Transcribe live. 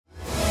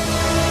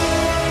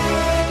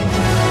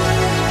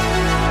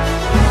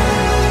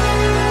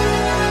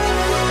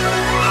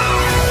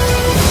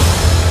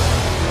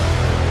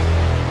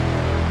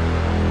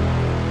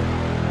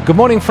Good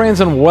morning,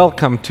 friends, and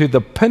welcome to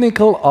the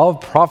Pinnacle of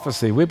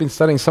Prophecy. We've been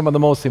studying some of the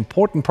most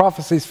important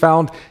prophecies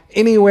found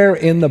anywhere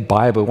in the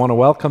Bible. We want to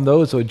welcome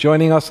those who are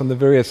joining us on the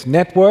various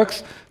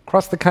networks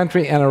across the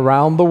country and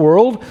around the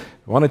world.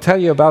 We want to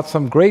tell you about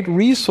some great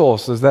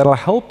resources that will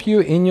help you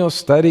in your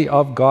study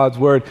of God's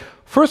Word.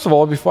 First of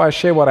all, before I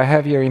share what I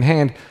have here in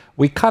hand,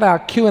 we cut our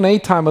Q&A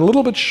time a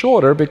little bit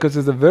shorter because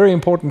it's a very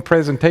important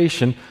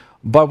presentation.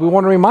 But we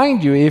want to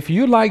remind you, if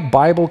you like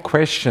Bible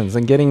questions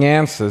and getting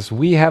answers,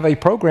 we have a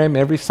program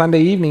every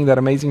Sunday evening that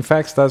Amazing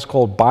Facts does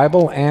called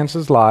Bible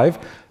Answers Live.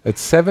 It's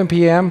 7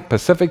 p.m.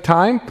 Pacific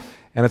time,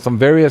 and it's on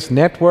various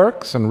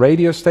networks and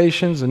radio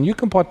stations, and you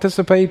can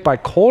participate by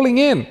calling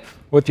in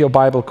with your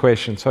Bible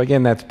questions. So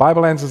again, that's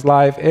Bible Answers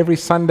Live every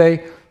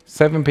Sunday,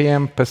 7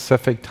 p.m.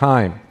 Pacific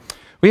time.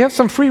 We have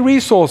some free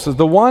resources.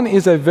 The one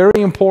is a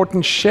very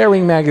important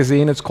sharing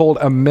magazine. It's called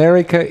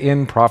America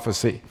in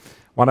Prophecy,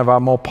 one of our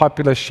more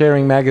popular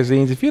sharing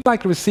magazines. If you'd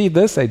like to receive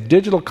this, a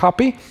digital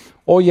copy,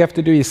 all you have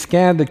to do is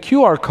scan the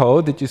QR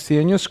code that you see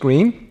on your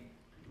screen.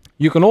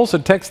 You can also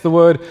text the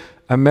word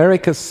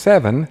America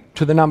 7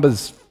 to the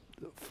numbers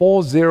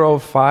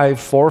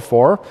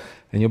 40544,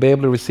 and you'll be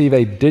able to receive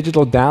a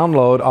digital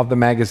download of the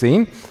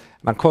magazine.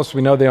 And of course,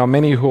 we know there are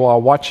many who are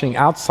watching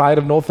outside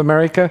of North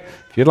America.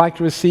 If you'd like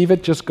to receive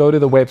it, just go to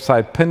the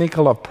website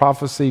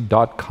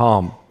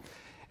pinnacleofprophecy.com.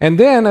 And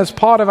then, as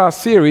part of our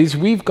series,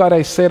 we've got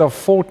a set of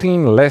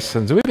 14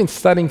 lessons. We've been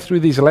studying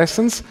through these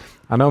lessons.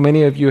 I know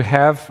many of you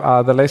have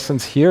the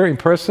lessons here in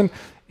person.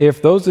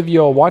 If those of you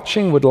who are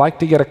watching would like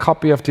to get a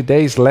copy of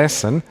today's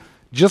lesson,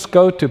 just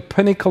go to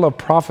Pinnacle of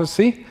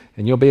Prophecy,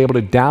 and you'll be able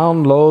to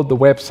download the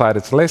website.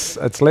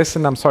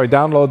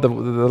 Download the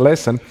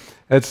lesson.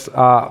 It's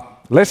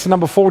lesson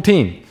number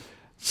 14.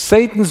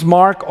 Satan's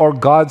mark or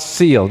God's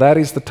seal. That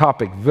is the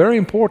topic. Very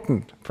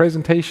important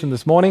presentation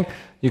this morning.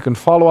 You can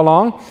follow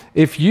along.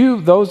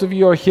 Those of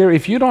you who are here,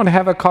 if you don't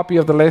have a copy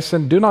of the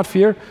lesson, do not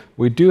fear.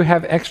 We do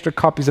have extra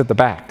copies at the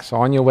back. So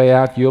on your way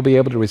out, you'll be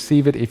able to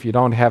receive it if you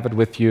don't have it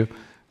with you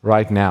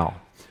right now.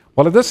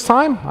 Well, at this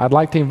time, I'd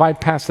like to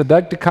invite Pastor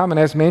Doug to come. And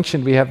as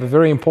mentioned, we have a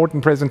very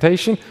important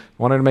presentation. I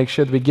wanted to make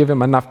sure that we give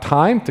him enough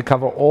time to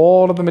cover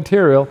all of the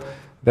material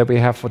that we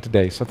have for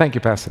today. So thank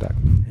you, Pastor Doug.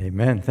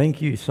 Amen.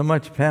 Thank you so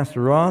much,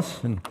 Pastor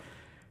Ross. And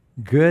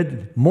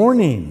good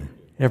morning,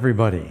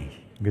 everybody.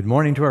 Good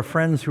morning to our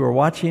friends who are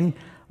watching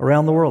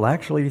around the world.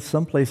 Actually,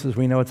 some places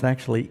we know it's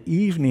actually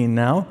evening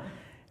now.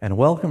 And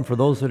welcome for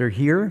those that are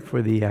here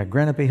for the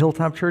Granite Bay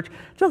Hilltop Church.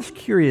 Just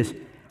curious,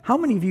 how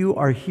many of you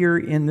are here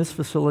in this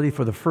facility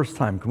for the first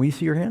time? Can we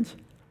see your hands?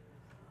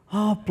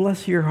 Oh,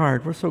 bless your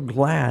heart. We're so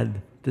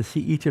glad to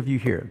see each of you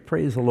here.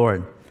 Praise the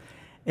Lord.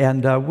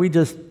 And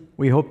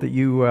we hope that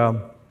you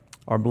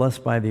are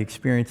blessed by the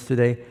experience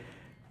today.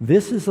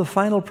 This is the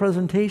final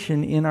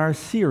presentation in our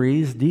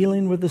series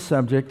dealing with the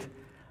subject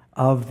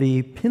of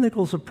the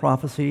Pinnacles of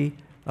Prophecy,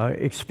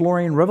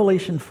 exploring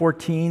Revelation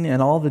 14 and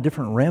all the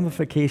different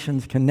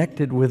ramifications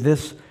connected with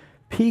this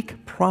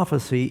peak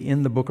prophecy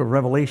in the book of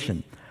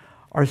Revelation.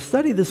 Our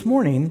study this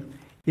morning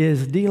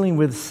is dealing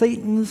with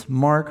Satan's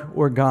mark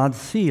or God's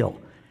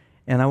seal.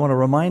 And I want to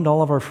remind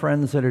all of our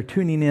friends that are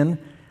tuning in,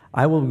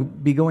 I will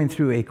be going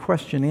through a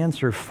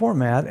question-answer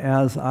format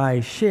as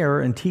I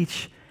share and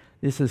teach.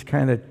 This is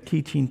kind of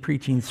teaching,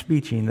 preaching,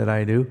 speeching that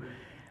I do.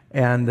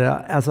 And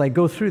as I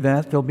go through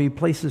that, there'll be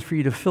places for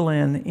you to fill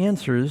in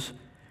answers.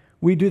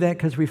 We do that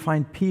because we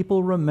find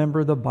people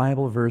remember the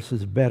Bible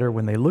verses better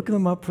when they look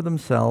them up for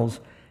themselves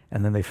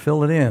and then they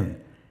fill it in.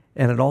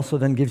 And it also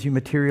then gives you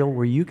material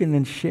where you can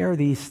then share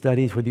these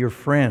studies with your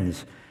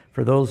friends.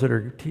 For those that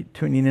are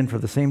tuning in for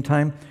the same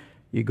time,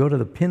 you go to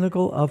the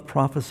Pinnacle of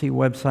Prophecy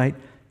website.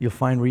 You'll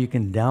find where you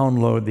can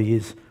download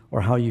these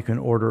or how you can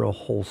order a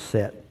whole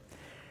set.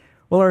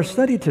 Well, our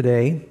study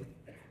today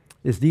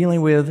is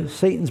dealing with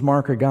Satan's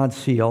mark or God's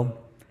seal.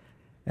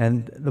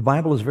 And the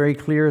Bible is very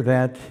clear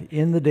that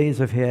in the days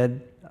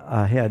ahead,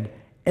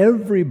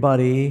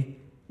 everybody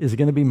is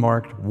going to be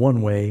marked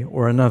one way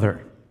or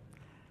another.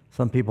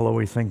 Some people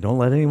always think, don't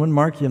let anyone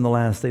mark you in the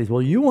last days.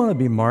 Well, you want to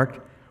be marked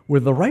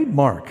with the right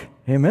mark.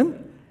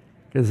 Amen?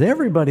 Because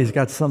everybody's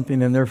got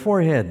something in their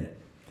forehead.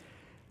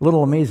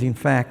 Little amazing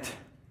fact,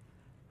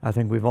 I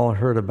think we've all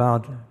heard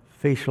about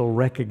facial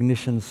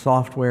recognition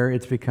software.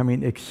 It's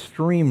becoming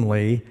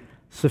extremely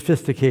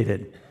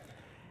sophisticated.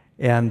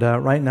 And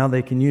right now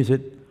they can use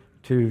it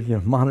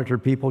to monitor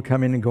people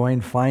coming and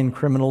going, find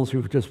criminals who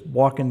are just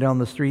walking down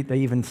the street. They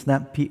even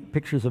snap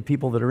pictures of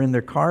people that are in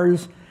their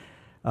cars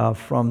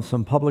from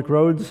some public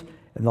roads,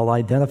 and they'll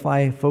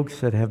identify folks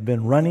that have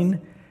been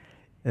running.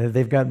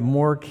 They've got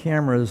more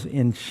cameras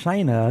in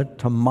China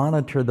to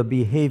monitor the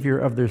behavior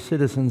of their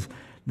citizens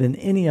than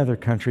any other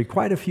country,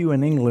 quite a few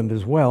in England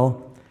as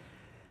well.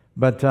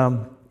 But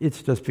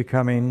it's just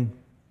becoming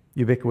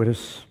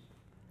ubiquitous.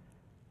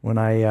 When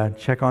I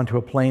check onto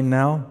a plane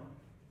now,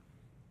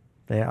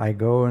 I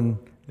go and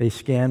they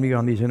scan me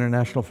on these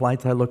international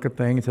flights. I look at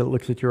things, it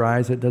looks at your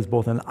eyes. It does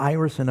both an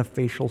iris and a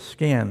facial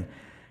scan.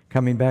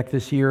 Coming back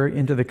this year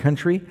into the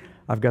country,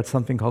 I've got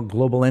something called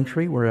Global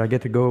Entry, where I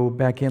get to go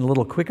back in a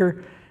little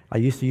quicker. I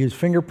used to use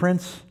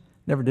fingerprints.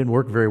 Never did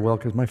work very well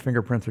because my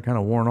fingerprints are kind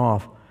of worn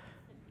off.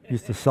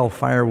 Used to sell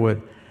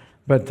firewood.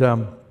 But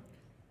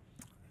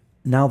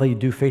now they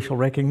do facial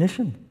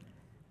recognition.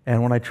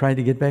 And when I tried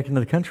to get back into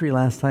the country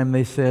last time,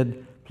 they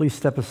said, please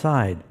step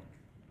aside.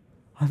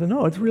 I said,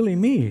 no, it's really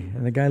me.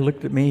 And the guy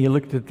looked at me, he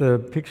looked at the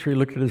picture, he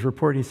looked at his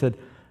report, he said,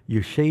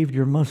 you shaved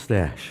your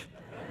mustache.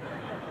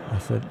 I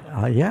said,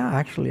 yeah,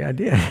 actually I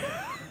did.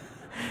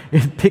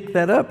 It picked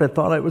that up. It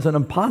thought I was an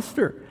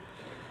imposter.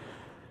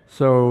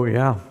 So,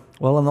 yeah.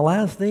 Well, in the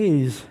last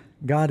days,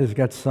 God has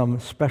got some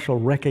special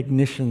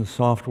recognition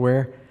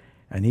software,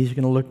 and He's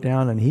going to look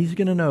down and He's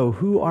going to know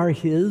who are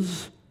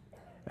His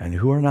and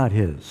who are not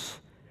His.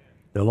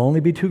 There'll only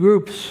be two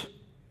groups,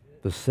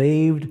 the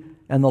saved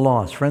and the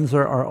lost. Friends,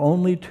 there are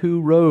only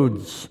two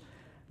roads.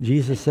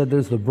 Jesus said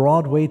there's the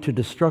broad way to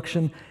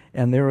destruction,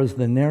 and there is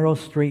the narrow,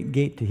 straight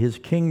gate to His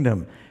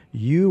kingdom.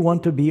 You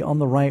want to be on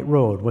the right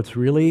road. What's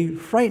really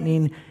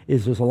frightening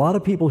is there's a lot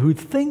of people who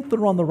think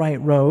they're on the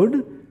right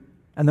road,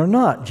 and they're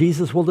not.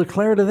 Jesus will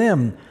declare to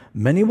them,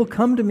 many will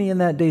come to me in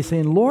that day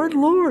saying, Lord,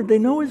 Lord, they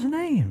know His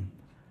name.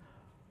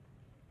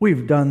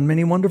 We've done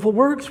many wonderful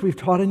works. We've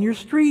taught in your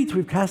streets.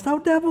 We've cast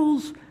out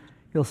devils.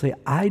 He'll say,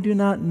 I do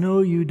not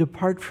know you.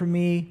 Depart from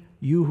me,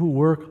 you who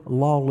work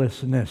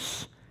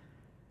lawlessness,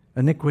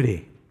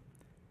 iniquity.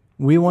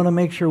 We want to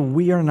make sure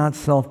we are not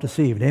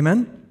self-deceived.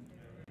 Amen?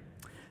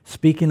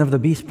 Speaking of the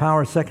beast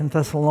power, 2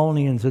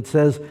 Thessalonians, it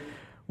says,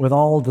 with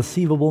all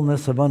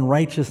deceivableness of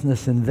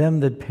unrighteousness in them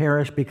that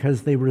perish,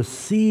 because they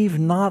receive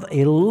not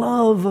a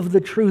love of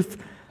the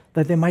truth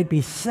that they might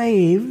be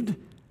saved.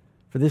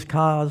 For this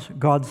cause,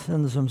 God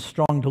sends them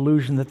strong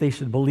delusion that they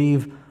should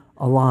believe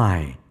a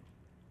lie.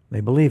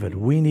 They believe it.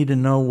 We need to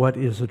know what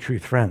is the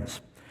truth,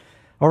 friends.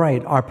 All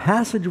right, our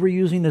passage we're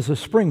using as a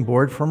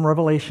springboard from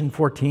Revelation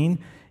 14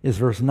 is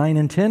verse 9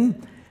 and 10.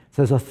 It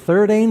says, a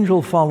third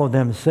angel followed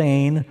them,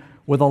 saying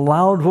with a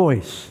loud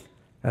voice,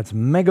 that's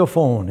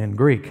megaphone in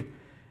Greek,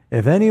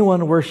 if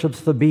anyone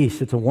worships the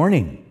beast, it's a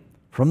warning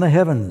from the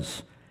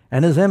heavens,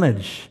 and his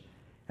image,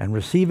 and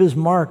receive his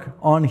mark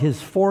on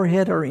his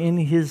forehead or in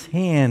his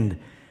hand,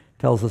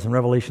 tells us in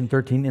Revelation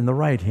 13, in the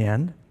right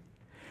hand,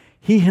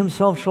 he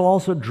himself shall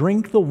also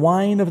drink the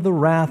wine of the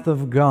wrath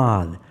of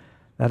God,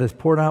 that is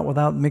poured out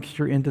without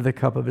mixture into the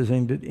cup of his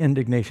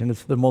indignation.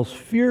 It's the most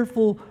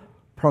fearful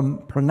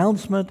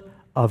pronouncement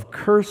of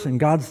curse and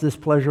God's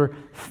displeasure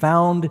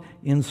found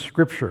in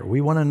Scripture.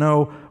 We want to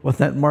know what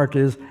that mark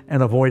is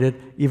and avoid it.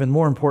 Even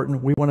more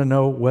important, we want to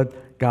know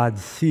what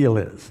God's seal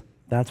is.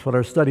 That's what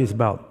our study is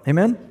about.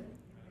 Amen?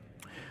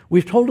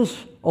 We've told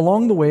us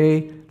along the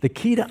way the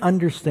key to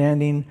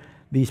understanding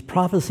these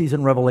prophecies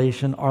in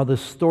Revelation are the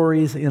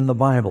stories in the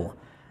Bible.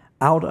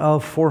 Out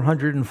of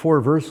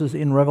 404 verses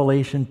in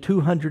Revelation,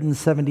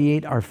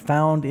 278 are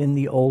found in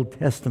the Old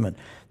Testament.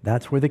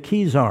 That's where the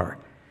keys are.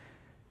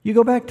 You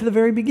go back to the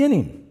very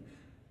beginning.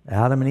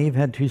 Adam and Eve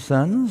had two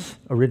sons,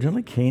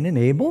 originally Cain and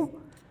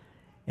Abel.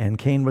 And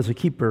Cain was a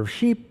keeper of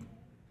sheep.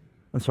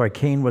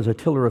 Cain was a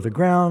tiller of the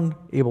ground.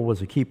 Abel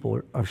was a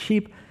keeper of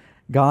sheep.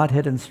 God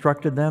had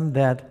instructed them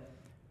that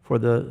for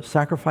the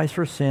sacrifice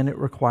for sin, it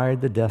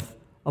required the death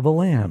of a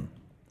lamb.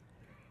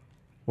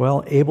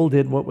 Well, Abel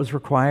did what was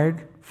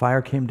required.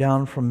 Fire came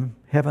down from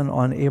heaven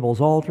on Abel's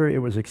altar. It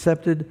was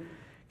accepted.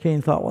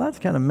 Cain thought, well, that's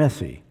kind of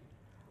messy.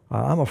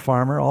 I'm a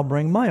farmer. I'll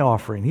bring my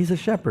offering. He's a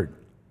shepherd.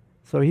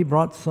 So he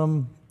brought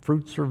some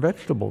fruits or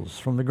vegetables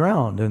from the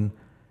ground, and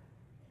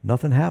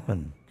nothing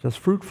happened, just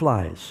fruit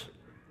flies.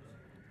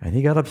 And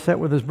he got upset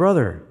with his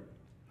brother.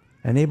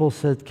 And Abel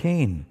said,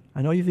 Cain,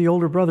 I know you're the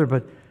older brother,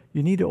 but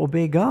you need to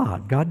obey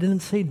God. God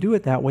didn't say do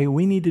it that way.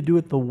 We need to do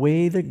it the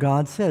way that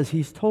God says.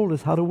 He's told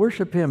us how to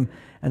worship Him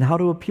and how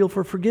to appeal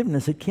for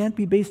forgiveness. It can't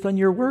be based on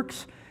your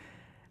works.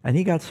 And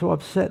he got so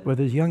upset with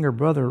his younger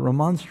brother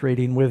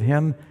remonstrating with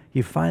him,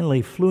 he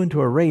finally flew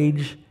into a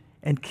rage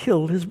and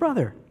killed his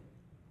brother.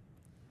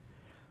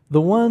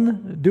 The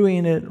one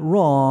doing it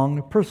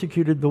wrong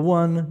persecuted the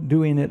one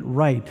doing it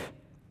right.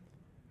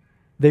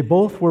 They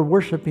both were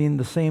worshiping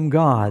the same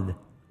God.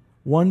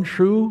 One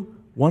true,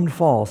 one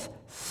false.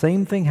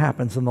 Same thing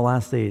happens in the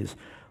last days.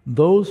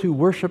 Those who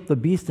worship the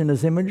beast in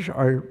his image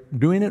are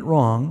doing it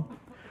wrong,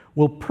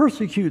 will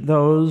persecute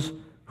those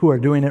who are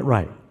doing it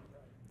right.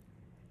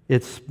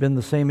 It's been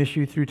the same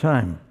issue through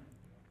time.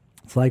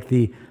 It's like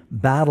the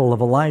battle of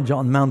Elijah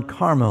on Mount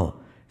Carmel.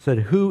 It said,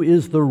 who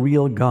is the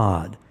real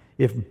God?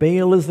 If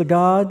Baal is the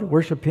God,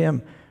 worship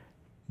him.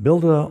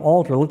 Build an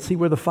altar. Let's see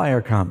where the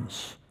fire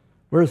comes.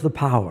 Where's the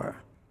power?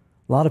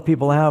 A lot of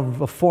people have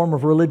a form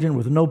of religion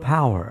with no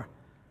power.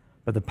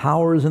 But the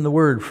power is in the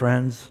Word,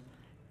 friends.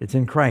 It's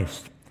in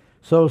Christ.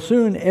 So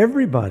soon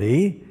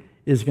everybody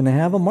is going to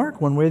have a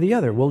mark one way or the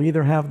other. We'll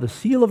either have the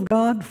seal of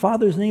God,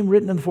 Father's name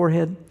written in the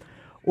forehead,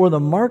 or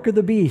the mark of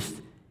the beast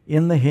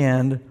in the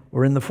hand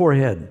or in the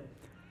forehead.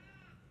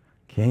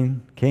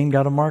 Cain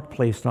got a mark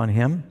placed on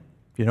him.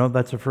 You know,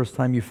 that's the first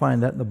time you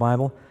find that in the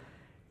Bible.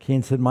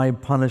 Cain said, my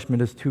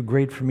punishment is too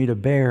great for me to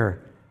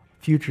bear.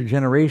 Future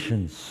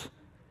generations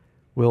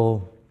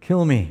will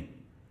kill me.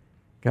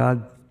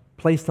 God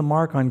placed a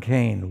mark on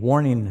Cain,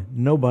 warning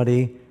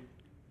nobody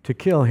to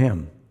kill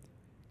him.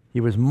 He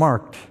was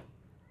marked,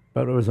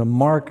 but it was a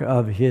mark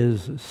of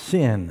his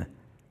sin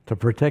to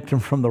protect him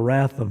from the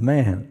wrath of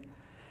man.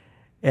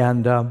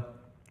 And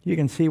you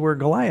can see where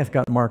Goliath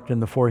got marked in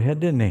the forehead,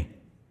 didn't he?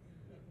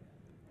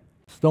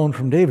 Stone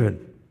from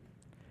David.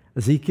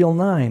 Ezekiel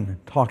 9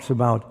 talks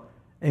about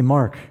a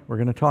mark. We're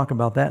going to talk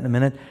about that in a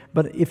minute.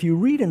 But if you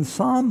read in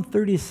Psalm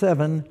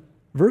 37,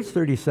 verse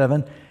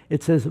 37,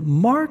 it says,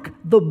 "Mark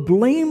the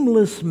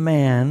blameless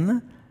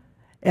man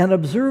and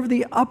observe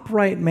the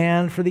upright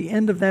man, for the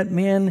end of that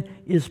man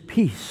is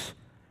peace."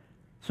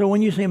 So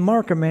when you say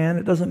mark a man,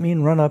 it doesn't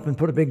mean run up and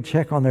put a big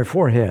check on their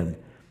forehead.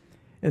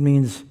 It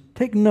means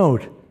take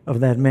note of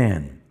that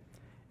man.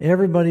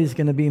 Everybody's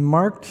going to be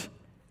marked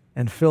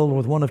and filled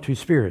with one of two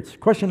spirits.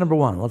 Question number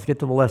one, let's get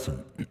to the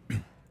lesson.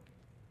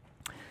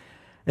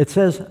 It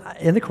says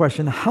in the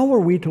question, how are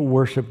we to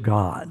worship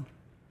God?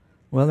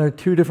 Well, there are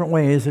two different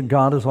ways that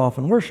God is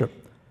often worshiped.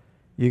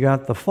 You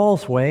got the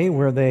false way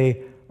where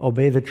they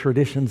obey the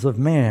traditions of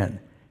man.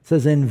 It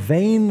says, "In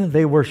vain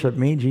they worship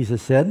me,"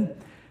 Jesus said,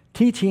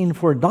 "teaching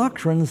for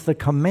doctrines the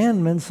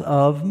commandments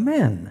of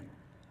men."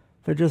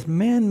 They're just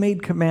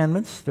man-made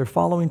commandments. They're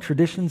following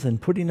traditions and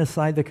putting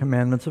aside the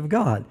commandments of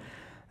God.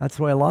 That's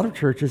why a lot of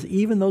churches,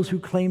 even those who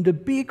claim to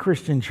be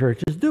Christian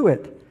churches, do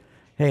it.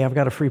 Hey, I've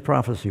got a free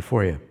prophecy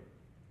for you.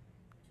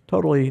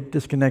 Totally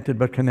disconnected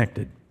but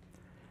connected.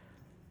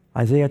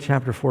 Isaiah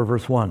chapter 4,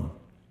 verse 1.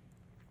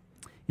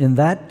 "In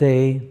that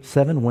day,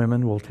 7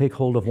 women will take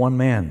hold of one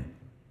man."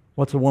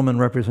 What's a woman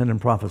represent in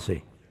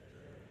prophecy?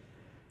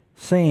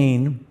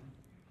 "Saying,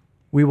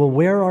 we will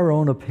wear our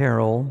own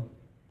apparel,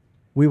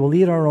 we will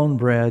eat our own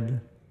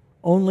bread,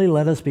 only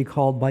let us be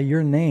called by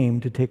your name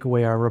to take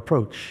away our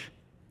reproach."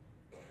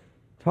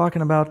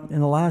 Talking about in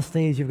the last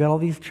days, you've got all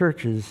these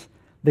churches,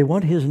 they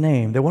want his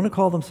name, they want to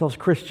call themselves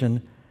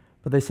Christian,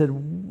 but they said,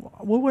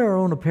 we'll wear our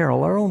own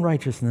apparel, our own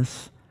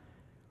righteousness,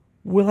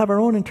 we'll have our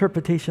own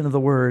interpretation of the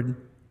word,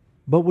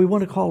 but we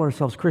want to call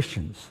ourselves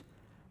Christians.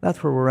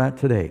 That's where we're at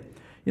today.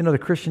 You know, the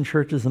Christian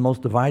church is the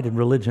most divided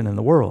religion in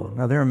the world.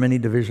 Now, there are many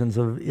divisions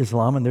of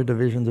Islam and there are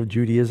divisions of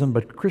Judaism,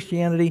 but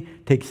Christianity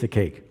takes the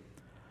cake.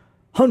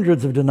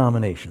 Hundreds of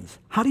denominations.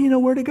 How do you know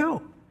where to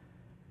go?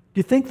 Do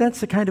you think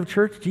that's the kind of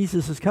church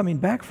Jesus is coming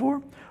back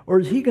for? Or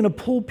is he going to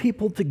pull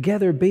people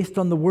together based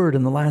on the word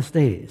in the last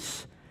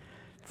days?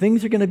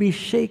 Things are going to be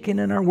shaken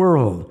in our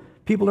world.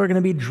 People are going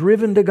to be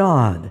driven to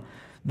God.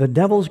 The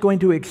devil's going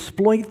to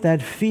exploit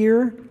that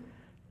fear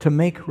to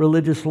make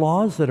religious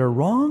laws that are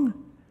wrong.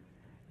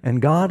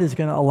 And God is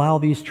going to allow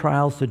these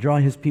trials to draw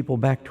his people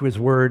back to his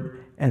word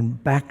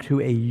and back to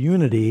a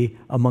unity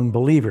among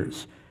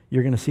believers.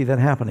 You're going to see that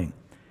happening.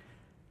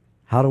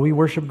 How do we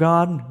worship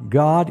God?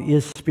 God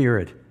is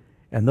spirit.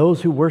 And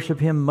those who worship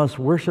him must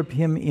worship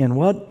him in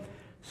what?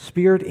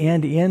 Spirit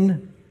and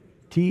in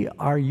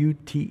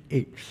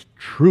T-R-U-T-H,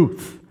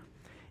 truth.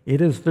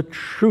 It is the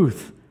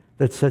truth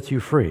that sets you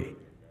free.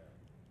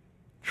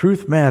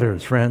 Truth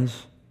matters,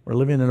 friends. We're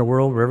living in a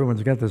world where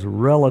everyone's got this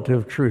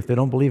relative truth. They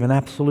don't believe in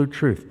absolute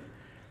truth.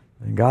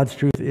 And God's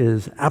truth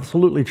is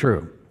absolutely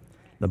true.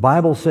 The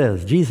Bible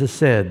says, Jesus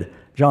said,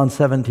 John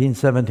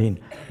 17:17,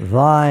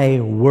 "Thy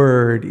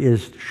word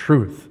is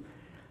truth."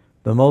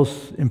 The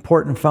most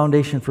important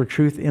foundation for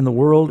truth in the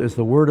world is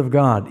the Word of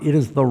God. It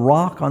is the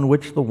rock on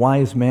which the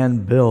wise man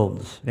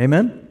builds.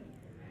 Amen?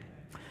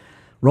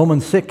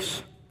 Romans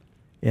 6,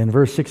 in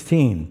verse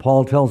 16,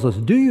 Paul tells us,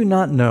 "Do you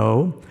not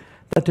know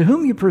that to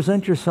whom you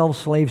present yourselves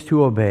slaves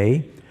to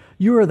obey,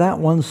 you are that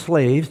one's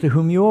slaves to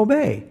whom you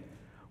obey,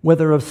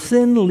 whether of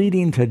sin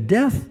leading to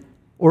death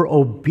or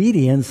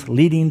obedience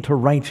leading to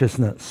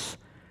righteousness?"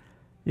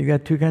 You've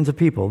got two kinds of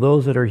people,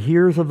 those that are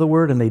hearers of the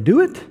word and they do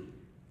it,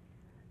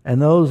 and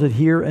those that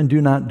hear and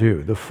do not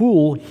do. The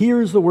fool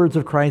hears the words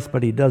of Christ,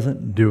 but he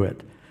doesn't do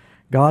it.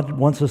 God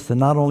wants us to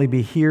not only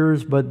be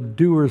hearers, but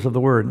doers of the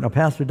word. Now,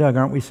 Pastor Doug,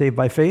 aren't we saved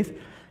by faith?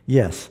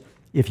 Yes.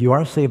 If you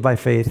are saved by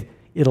faith,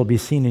 it'll be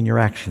seen in your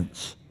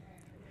actions.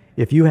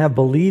 If you have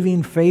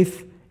believing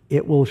faith,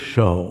 it will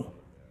show.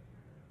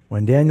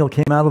 When Daniel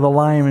came out of the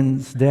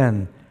lion's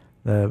den,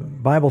 the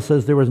Bible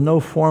says there was no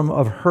form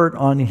of hurt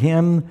on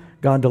him.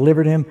 God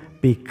delivered him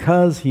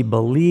because he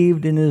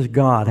believed in his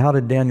God. How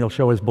did Daniel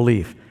show his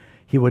belief?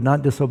 He would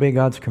not disobey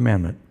God's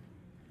commandment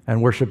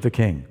and worship the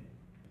king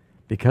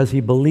because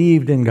he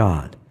believed in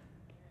God.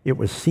 It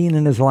was seen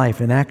in his life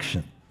in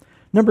action.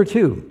 Number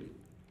 2,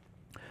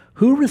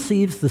 who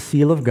receives the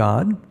seal of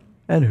God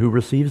and who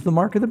receives the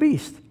mark of the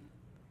beast?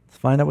 Let's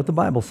find out what the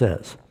Bible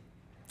says.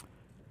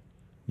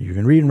 You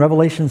can read in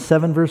Revelation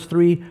 7, verse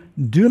 3,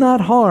 "Do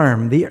not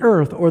harm the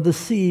earth or the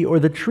sea or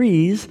the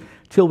trees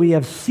till we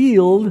have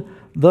sealed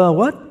the"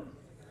 what?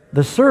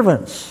 "The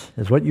servants,"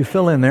 is what you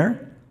fill in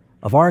there,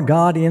 "of our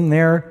God in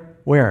their"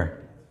 where?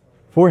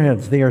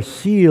 "Foreheads." They are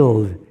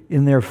sealed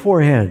in their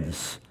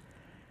foreheads.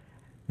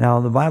 Now,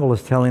 the Bible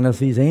is telling us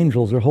these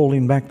angels are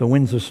holding back the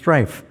winds of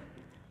strife.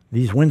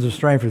 These winds of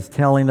strife is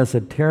telling us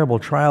that terrible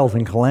trials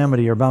and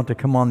calamity are about to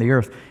come on the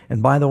earth.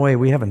 And by the way,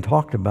 we haven't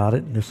talked about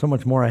it. There's so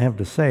much more I have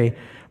to say.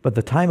 But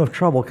the time of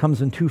trouble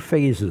comes in 2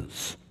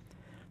 phases.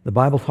 The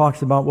Bible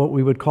talks about what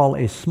we would call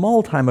a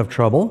small time of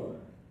trouble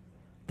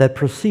that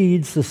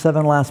precedes the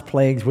 7 last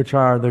plagues, which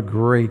are the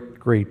great,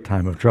 great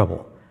time of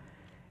trouble.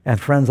 And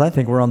friends, I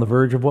think we're on the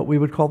verge of what we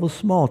would call the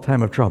small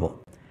time of trouble.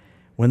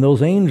 When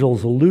those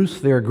angels loose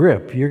their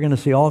grip, you're going to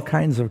see all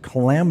kinds of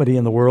calamity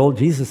in the world.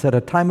 Jesus said,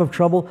 a time of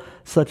trouble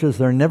such as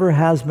there never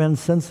has been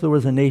since there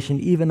was a nation,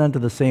 even unto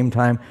the same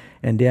time.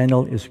 And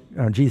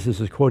Jesus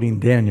is quoting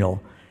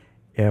Daniel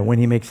when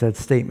he makes that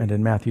statement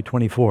in Matthew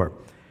 24.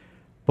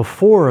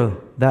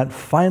 Before that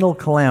final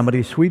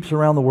calamity sweeps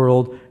around the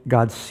world,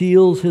 God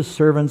seals his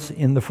servants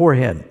in the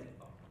forehead.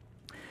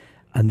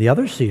 And the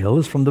other seal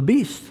is from the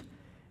beast.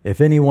 If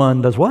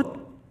anyone does what?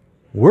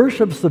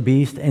 Worships the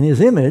beast and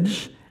his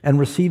image and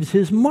receives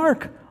his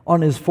mark on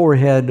his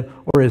forehead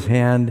or his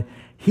hand,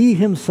 he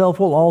himself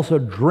will also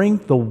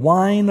drink the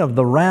wine of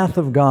the wrath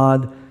of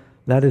God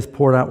that is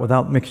poured out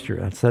without mixture.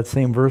 That's that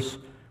same verse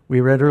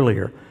we read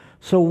earlier.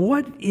 So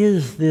what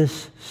is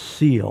this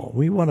seal?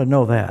 We want to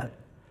know that.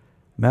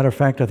 Matter of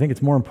fact, I think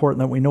it's more important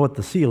that we know what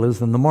the seal is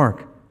than the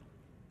mark,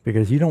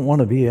 because you don't want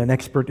to be an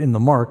expert in the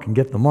mark and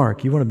get the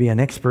mark. You want to be an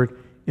expert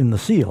in the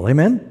seal.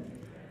 Amen?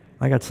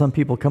 I got some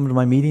people come to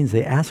my meetings,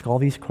 they ask all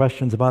these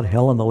questions about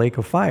hell and the lake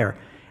of fire.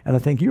 And I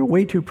think, you're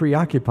way too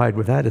preoccupied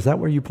with that. Is that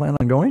where you plan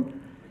on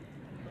going?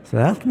 So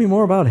ask me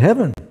more about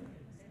heaven.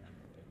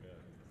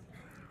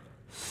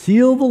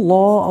 Seal the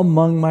law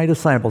among my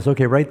disciples.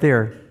 Okay, right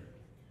there.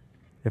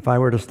 If I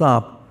were to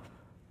stop,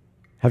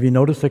 have you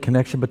noticed a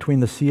connection between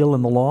the seal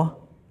and the law?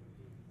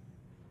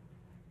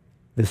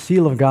 The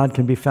seal of God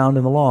can be found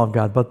in the law of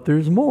God, but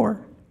there's more.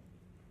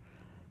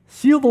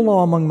 Seal the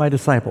law among my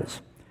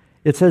disciples.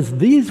 It says,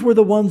 these were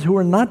the ones who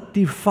were not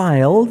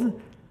defiled. It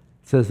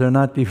says they're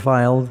not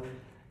defiled,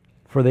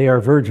 for they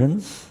are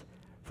virgins,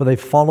 for they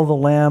follow the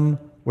Lamb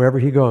wherever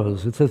he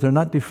goes. It says they're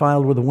not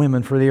defiled with the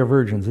women, for they are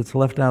virgins. It's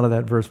left out of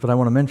that verse, but I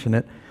want to mention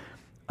it.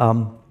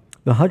 The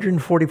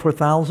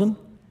 144,000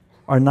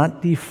 are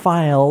not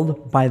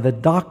defiled by the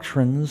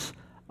doctrines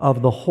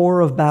of the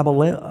whore of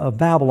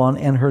Babylon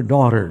and her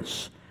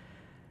daughters.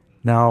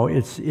 Now,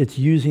 it's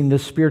using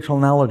this spiritual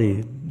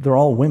analogy. They're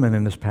all women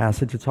in this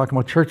passage. It's talking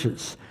about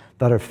churches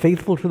that are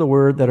faithful to the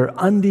word, that are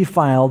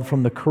undefiled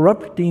from the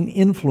corrupting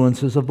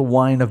influences of the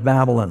wine of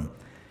Babylon,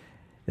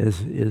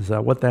 is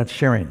what that's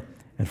sharing.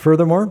 And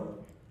furthermore,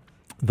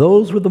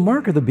 those with the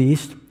mark of the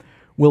beast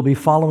will be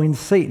following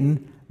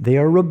Satan. They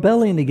are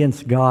rebelling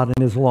against God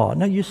and his law.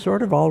 Now, you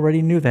sort of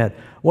already knew that.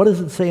 What does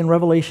it say in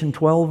Revelation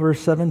 12, verse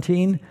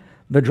 17?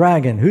 The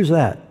dragon, who's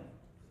that?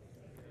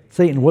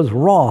 Satan was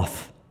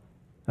wroth.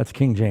 That's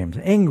King James.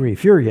 Angry,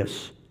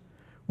 furious.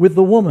 With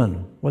the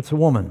woman. What's a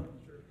woman?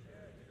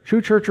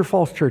 True church or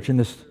false church in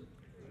this?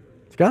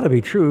 It's got to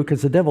be true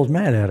because the devil's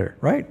mad at her,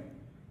 right?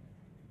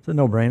 It's a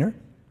no-brainer.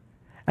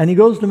 And he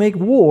goes to make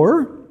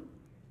war.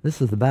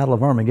 This is the battle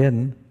of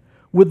Armageddon.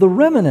 With the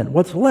remnant,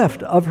 what's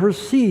left of her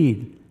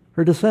seed,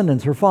 her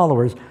descendants, her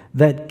followers,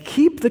 that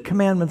keep the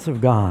commandments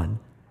of God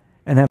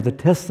and have the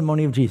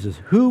testimony of Jesus.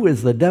 Who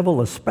is the devil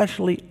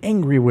especially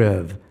angry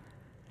with?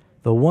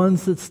 The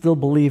ones that still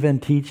believe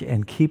and teach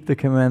and keep the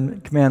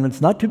commandments,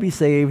 not to be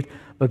saved,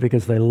 but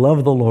because they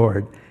love the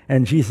Lord.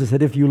 And Jesus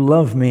said, if you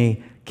love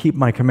me, keep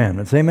my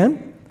commandments.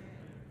 Amen?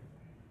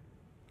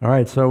 All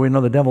right, so we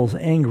know the devil's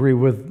angry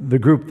with the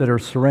group that are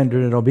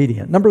surrendered and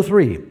obedient. Number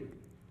 3,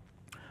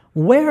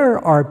 where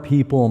are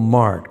people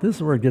marked? This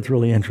is where it gets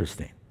really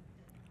interesting.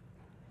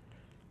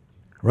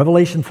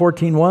 Revelation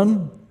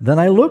 14:1, then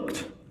I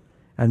looked,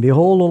 and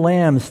behold a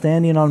lamb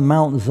standing on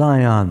Mount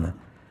Zion,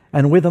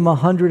 and with him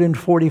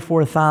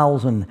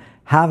 144,000,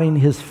 having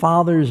his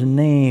Father's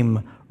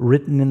name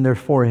written in their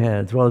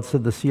foreheads. Well, it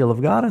said the seal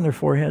of God in their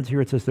foreheads.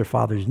 Here it says their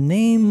Father's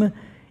name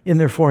in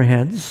their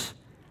foreheads.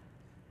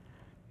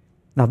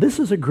 Now, this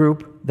is a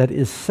group that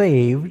is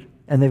saved,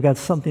 and they've got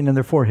something in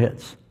their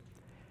foreheads.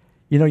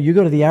 You know, you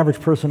go to the average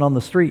person on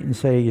the street and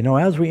say, you know,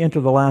 as we enter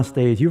the last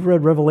days, you've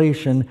read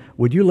Revelation,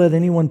 would you let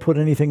anyone put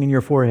anything in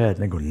your forehead?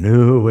 And they go,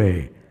 no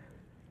way.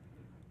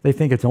 They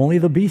think it's only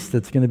the beast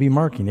that's going to be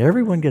marking.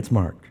 Everyone gets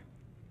marked.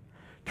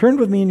 Turn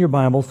with me in your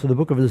Bibles to the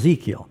book of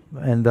Ezekiel.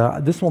 And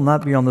this will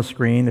not be on the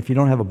screen. If you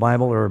don't have a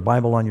Bible or a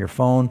Bible on your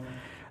phone,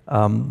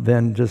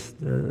 then just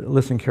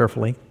listen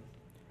carefully.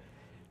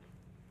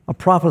 A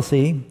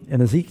prophecy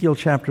in Ezekiel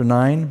chapter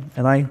 9,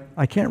 and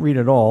I can't read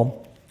it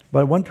all, but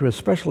I want to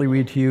especially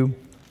read to you.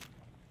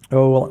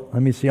 Oh, well,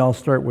 let me see. I'll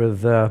start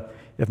with,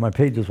 if my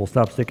pages will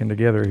stop sticking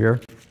together here.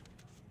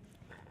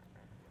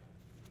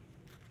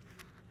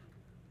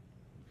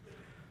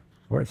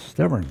 Boy, it's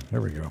stubborn. There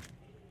we go.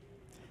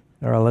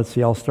 All right, let's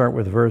see. I'll start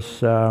with verse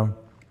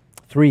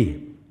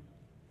 3.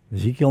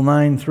 Ezekiel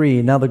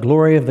 9:3. Now the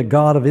glory of the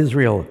God of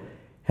Israel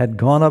had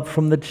gone up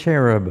from the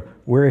cherub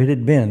where it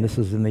had been. This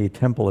is in the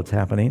temple it's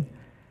happening.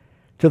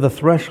 To the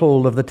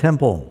threshold of the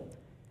temple.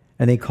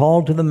 And he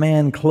called to the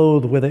man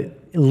clothed with a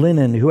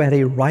linen who had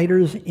a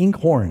writer's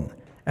inkhorn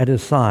at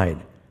his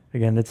side.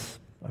 Again, it's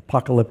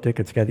apocalyptic.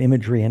 It's got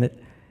imagery in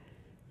it.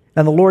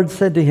 And the Lord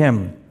said to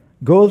him,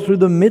 go through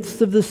the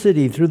midst of the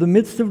city, through the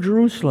midst of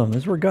Jerusalem.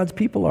 This is where God's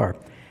people are.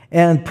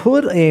 and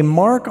put a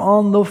mark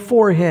on the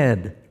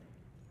forehead.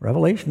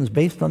 Revelation is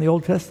based on the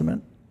Old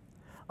Testament.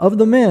 Of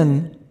the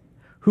men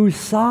who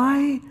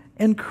sigh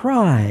and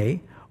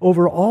cry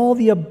over all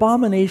the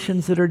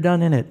abominations that are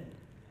done in it.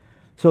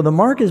 So the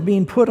mark is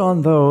being put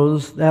on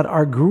those that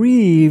are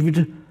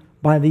grieved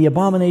by the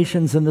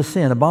abominations and the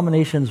sin.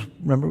 Abominations,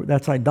 remember,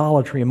 that's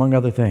idolatry among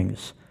other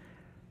things.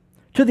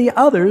 To the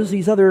others,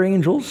 these other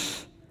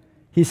angels,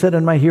 he said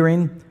in my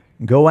hearing,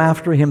 go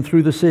after him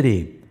through the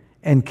city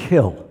and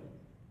kill.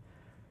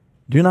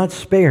 Do not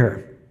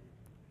spare,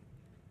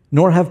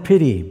 nor have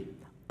pity.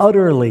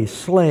 Utterly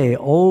slay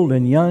old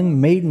and young,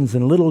 maidens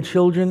and little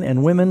children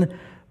and women,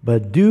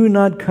 but do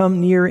not come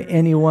near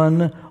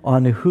anyone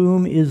on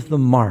whom is the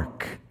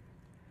mark.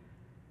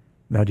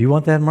 Now, do you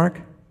want that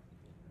mark?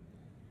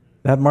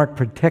 That mark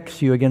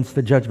protects you against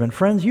the judgment.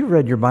 Friends, you've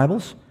read your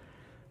Bibles.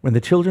 When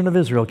the children of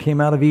Israel came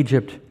out of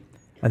Egypt,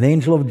 an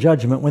angel of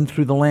judgment went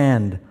through the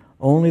land.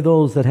 Only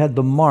those that had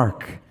the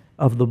mark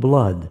of the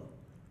blood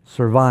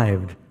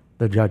survived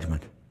the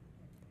judgment.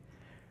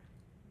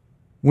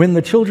 When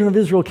the children of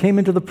Israel came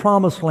into the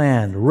promised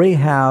land,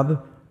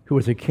 Rahab, who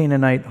was a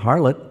Canaanite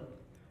harlot,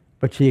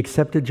 but she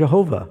accepted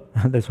Jehovah.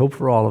 There's hope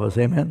for all of us,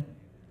 amen?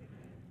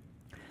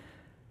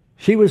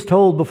 She was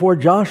told before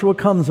Joshua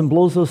comes and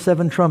blows those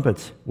 7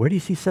 trumpets. Where do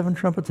you see 7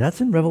 trumpets? That's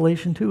in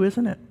Revelation 2,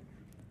 isn't it?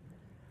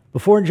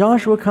 Before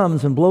Joshua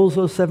comes and blows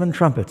those 7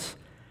 trumpets,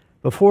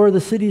 before the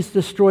city's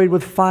destroyed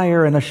with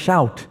fire and a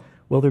shout.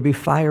 Will there be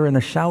fire and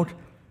a shout?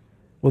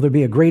 Will there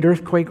be a great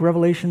earthquake,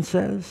 Revelation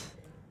says?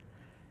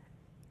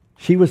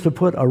 She was to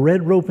put a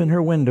red rope in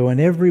her window, and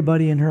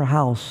everybody in her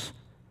house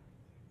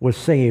was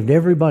saved.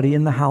 Everybody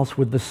in the house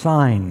with the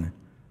sign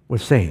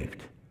was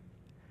saved.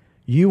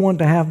 You want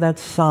to have that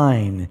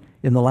sign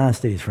in the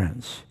last days,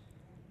 friends.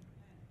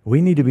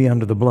 We need to be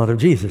under the blood of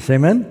Jesus.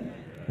 Amen?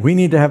 We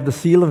need to have the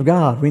seal of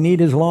God. We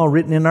need His law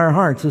written in our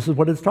hearts. This is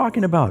what it's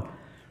talking about.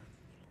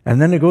 And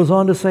then it goes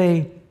on to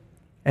say,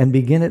 and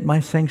begin at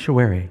my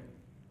sanctuary.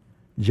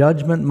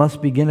 Judgment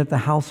must begin at the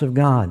house of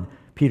God,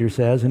 Peter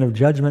says, and if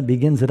judgment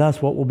begins at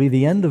us, what will be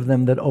the end of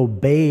them that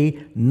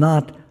obey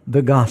not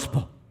the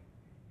gospel?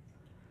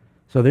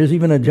 So there's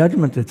even a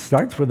judgment that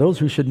starts for those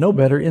who should know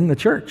better in the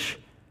church.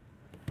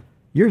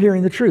 You're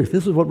hearing the truth.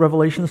 This is what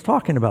Revelation is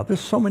talking about. There's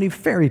so many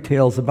fairy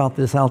tales about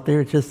this out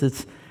there.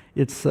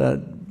 It's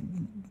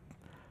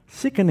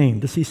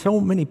sickening to see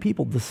so many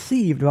people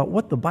deceived about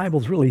what the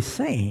Bible's really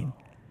saying.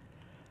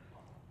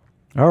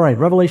 All right,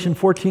 Revelation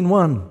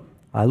 14:1.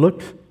 I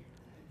looked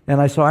and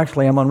I saw,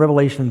 actually, I'm on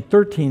Revelation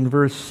 13,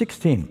 verse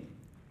 16.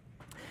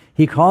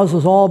 He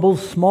causes all,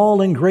 both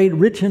small and great,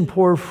 rich and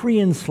poor, free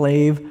and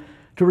slave,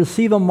 to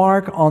receive a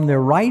mark on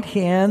their right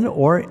hand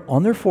or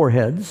on their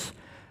foreheads.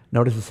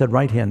 Notice it said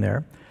right hand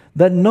there.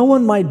 That no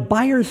one might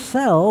buy or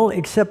sell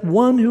except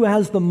one who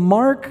has the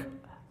mark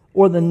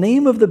or the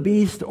name of the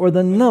beast or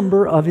the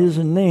number of his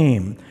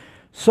name.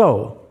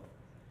 So,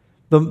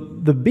 the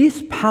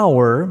beast's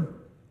power,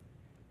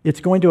 it's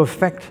going to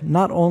affect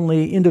not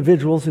only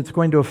individuals, it's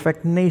going to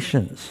affect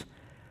nations.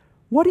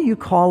 What do you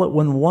call it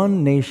when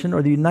one nation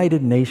or the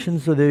United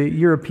Nations or the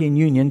European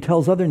Union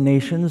tells other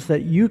nations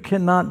that you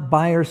cannot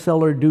buy or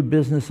sell or do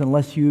business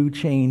unless you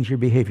change your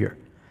behavior?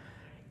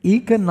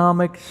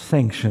 Economic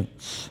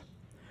sanctions.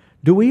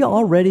 Do we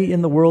already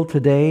in the world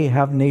today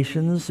have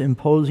nations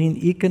imposing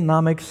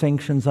economic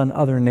sanctions on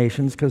other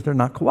nations because they're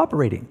not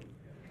cooperating?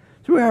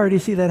 So we already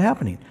see that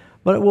happening.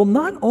 But it will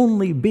not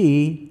only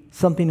be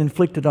something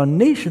inflicted on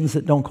nations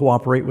that don't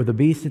cooperate with the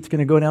beast, it's going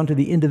to go down to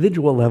the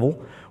individual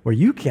level where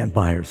you can't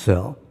buy or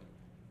sell.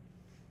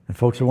 And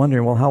folks are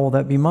wondering, well, how will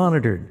that be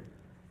monitored?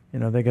 You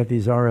know, they got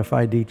these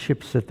RFID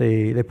chips that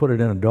they put it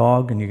in a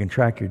dog, and you can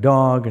track your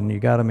dog, and you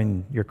got them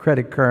in your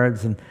credit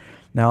cards, and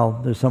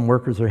now there's some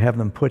workers that are having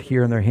them put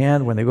here in their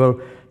hand when they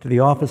go to the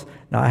office.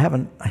 Now, I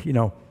haven't,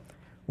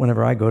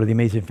 whenever I go to the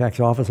Amazing Facts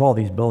office, all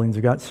these buildings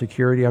have got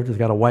security. I've just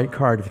got a white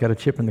card. It's got a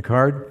chip in the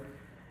card.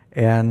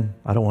 And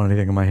I don't want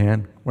anything in my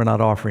hand. We're not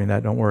offering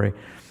that, don't worry.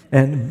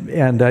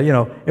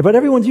 But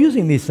everyone's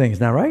using these things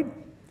now, right?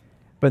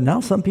 But now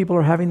some people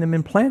are having them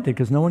implanted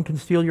because no one can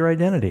steal your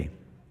identity.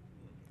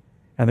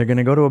 And they're going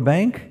to go to a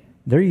bank.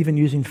 They're even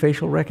using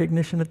facial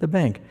recognition at the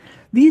bank.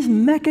 These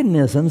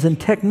mechanisms and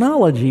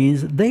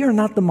technologies, they are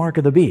not the mark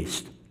of the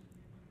beast.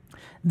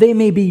 They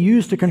may be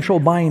used to control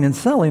buying and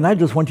selling. I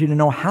just want you to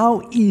know,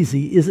 how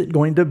easy is it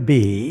going to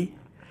be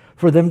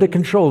for them to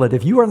control it?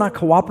 If you are not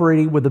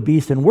cooperating with the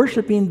beast and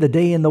worshiping the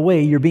day and the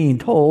way you're being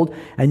told,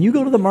 and you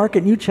go to the market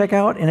and you check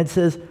out and it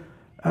says,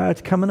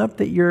 it's coming up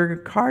that your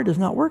card is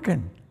not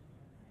working.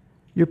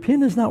 Your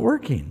PIN is not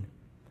working.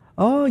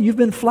 Oh, you've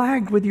been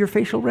flagged with your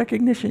facial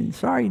recognition.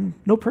 Sorry,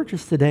 no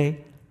purchase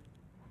today.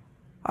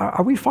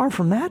 Are we far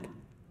from that?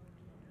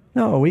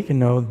 No, we can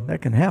know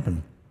that can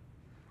happen.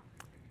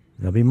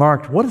 They'll be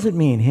marked. What does it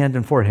mean, hand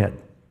and forehead?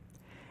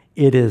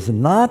 It is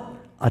not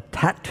a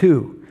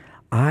tattoo.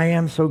 I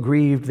am so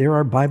grieved. There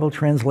are Bible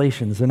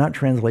translations. They're not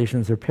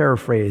translations, they're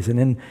paraphrase.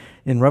 And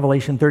in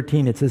Revelation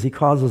 13, it says he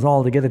causes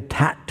all to get a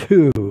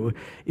tattoo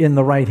in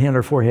the right hand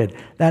or forehead.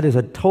 That is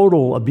a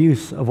total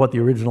abuse of what the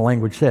original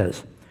language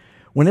says.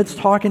 When it's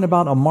talking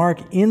about a mark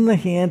in the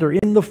hand or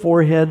in the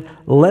forehead,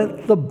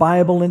 let the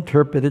Bible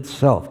interpret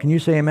itself. Can you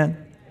say amen?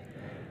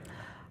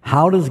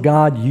 How does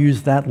God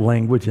use that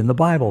language in the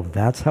Bible?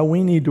 That's how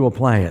we need to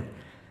apply it.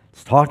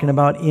 It's talking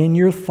about in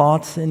your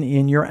thoughts and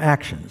in your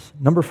actions.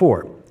 Number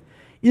 4,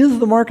 is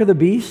the mark of the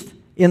beast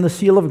in the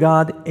seal of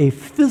God a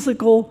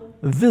physical,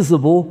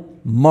 visible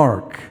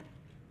mark?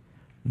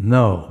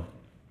 No.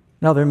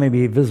 Now, there may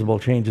be visible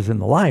changes in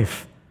the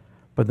life,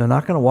 but they're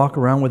not going to walk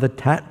around with a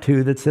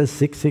tattoo that says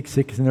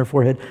 666 in their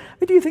forehead. I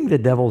mean, do you think the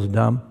devil's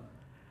dumb?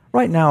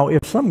 Right now,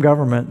 if some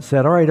government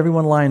said, all right,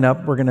 everyone line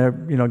up, we're going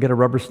to get a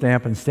rubber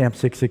stamp and stamp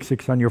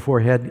 666 on your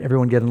forehead,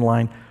 everyone get in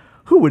line,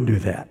 who would do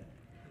that?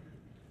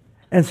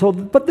 And so,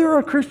 but there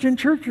are Christian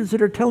churches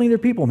that are telling their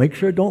people, make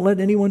sure don't let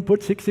anyone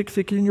put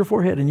 666 in your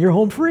forehead and you're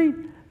home free.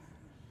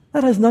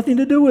 That has nothing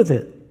to do with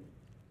it.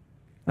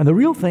 And the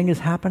real thing is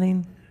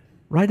happening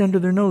right under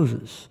their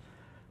noses.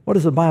 What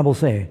does the Bible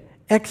say?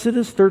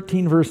 Exodus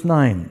 13, verse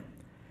 9.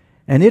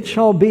 And it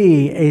shall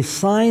be a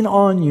sign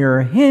on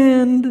your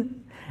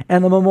hand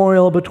and the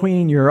memorial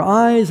between your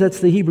eyes, that's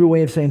the Hebrew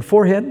way of saying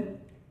forehead,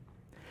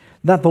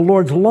 that the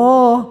Lord's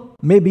law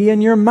may be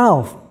in your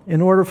mouth. In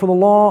order for the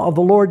law of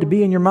the Lord to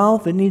be in your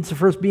mouth, it needs to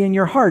first be in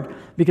your heart,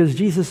 because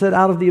Jesus said,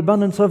 out of the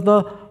abundance of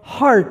the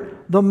heart,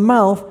 the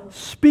mouth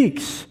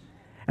speaks.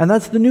 And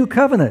that's the new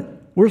covenant.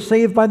 We're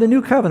saved by the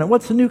new covenant.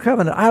 What's the new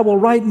covenant? I will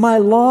write my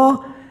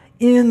law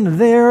in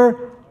their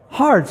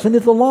hearts. And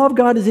if the law of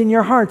God is in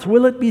your hearts,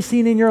 will it be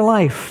seen in your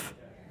life?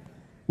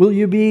 Will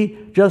you be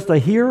just a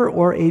hearer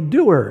or a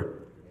doer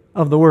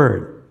of the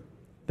word?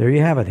 There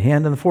you have it,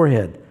 hand on the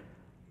forehead.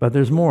 But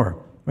there's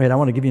more. Wait, I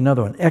want to give you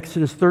another one.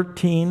 Exodus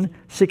 13,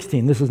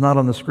 16. This is not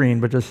on the screen,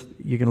 but just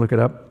you can look it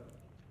up.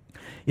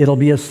 It'll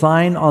be a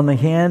sign on the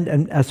hand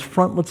and as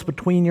frontlets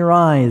between your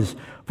eyes.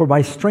 For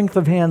by strength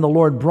of hand the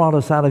Lord brought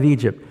us out of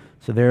Egypt.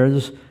 So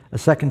there's a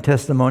second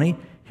testimony.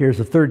 Here's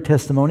a third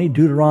testimony.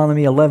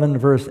 Deuteronomy 11,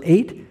 verse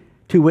 8.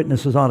 2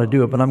 witnesses ought to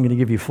do it, but I'm going to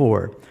give you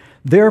 4.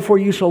 Therefore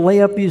you shall lay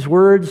up these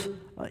words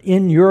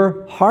in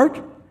your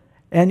heart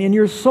and in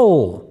your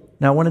soul.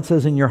 Now when it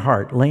says in your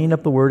heart, laying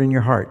up the word in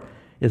your heart,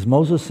 is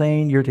Moses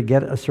saying you're to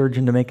get a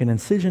surgeon to make an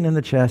incision in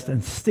the chest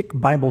and stick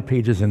Bible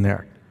pages in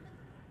there?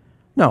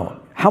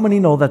 No. How many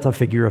know that's a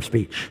figure of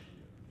speech?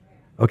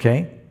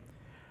 Okay?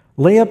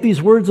 Lay up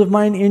these words of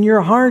mine in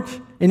your heart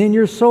and in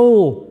your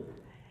soul,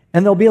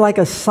 and they'll be like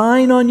a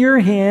sign on your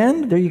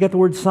hand. There you got the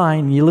word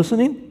sign. You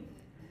listening?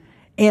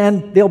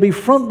 And they'll be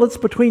frontlets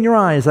between your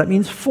eyes. That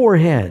means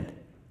forehead.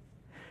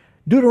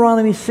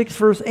 Deuteronomy 6,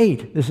 verse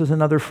 8. This is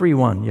another free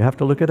one. You have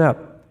to look it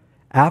up.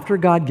 After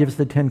God gives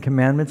the 10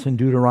 Commandments in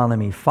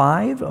Deuteronomy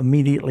 5,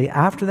 immediately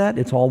after that,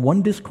 it's all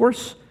one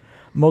discourse.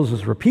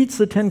 Moses repeats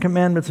the 10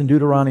 Commandments in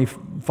Deuteronomy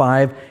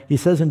 5. He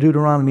says in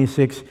Deuteronomy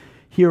 6,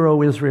 Hear,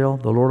 O Israel,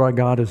 the Lord our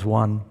God is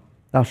one.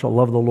 Thou shalt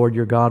love the Lord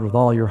your God with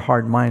all your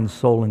heart, mind,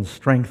 soul, and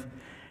strength.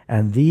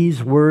 And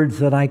these words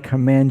that I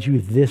command you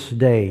this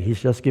day,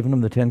 he's just given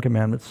them the 10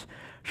 Commandments,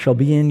 shall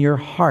be in your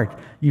heart.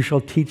 You shall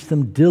teach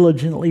them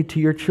diligently to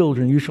your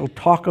children. You shall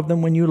talk of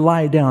them when you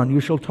lie down. You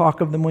shall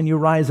talk of them when you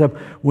rise up,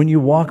 when you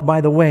walk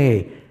by the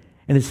way.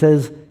 And it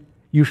says,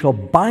 you shall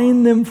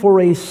bind them for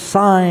a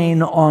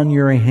sign on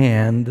your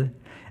hand,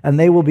 and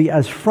they will be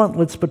as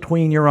frontlets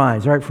between your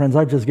eyes. All right, friends,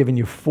 I've just given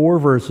you 4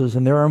 verses,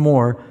 and there are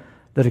more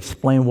that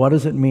explain what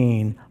does it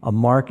mean, a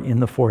mark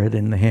in the forehead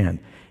and in the hand.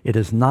 It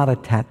is not a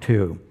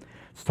tattoo.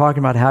 It's talking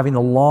about having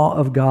the law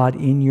of God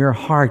in your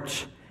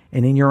heart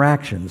and in your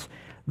actions.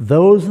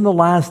 Those in the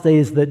last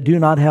days that do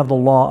not have the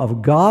law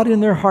of God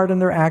in their heart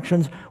and their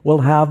actions will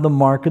have the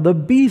mark of the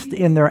beast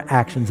in their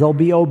actions. They'll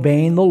be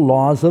obeying the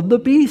laws of the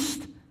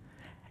beast.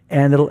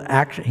 And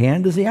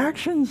hand is the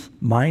actions.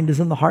 Mind is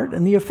in the heart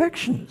and the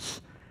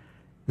affections.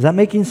 Is that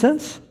making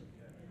sense?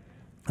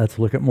 Let's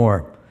look at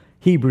more.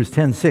 Hebrews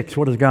 10:6.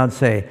 What does God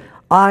say?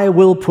 I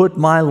will put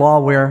my law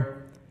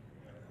where?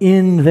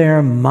 In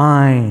their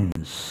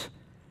minds.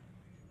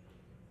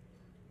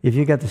 If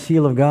you got the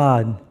seal of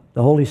God,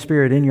 the Holy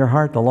Spirit in your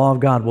heart, the law of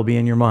God will be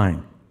in your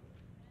mind.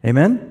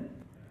 Amen?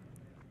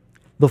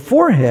 The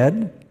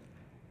forehead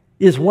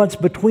is what's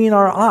between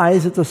our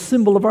eyes. It's a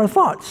symbol of our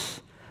thoughts.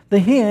 The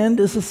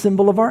hand is a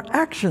symbol of our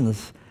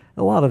actions.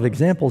 A lot of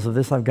examples of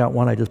this. I've got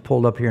one I just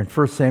pulled up here in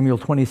 1 Samuel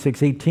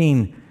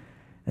 26:18.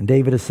 And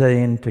David is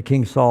saying to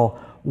King Saul,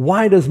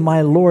 why does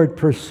my Lord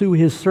pursue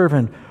his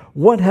servant?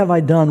 What have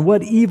I done?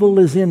 What evil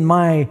is in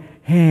my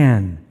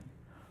hand?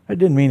 That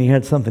didn't mean he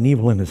had something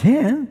evil in his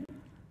hand.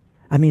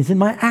 I mean, it's in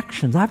my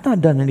actions. I've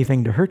not done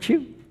anything to hurt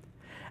you.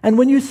 And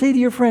when you say to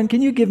your friend,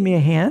 can you give me a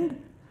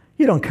hand?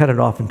 You don't cut it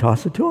off and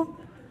toss it to him.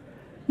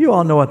 You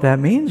all know what that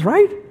means,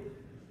 right?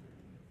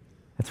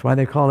 That's why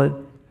they call it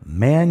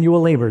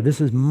manual labor.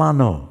 This is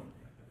mano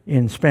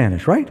in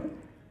Spanish, right?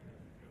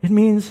 It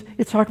means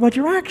it's talking about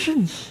your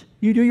actions.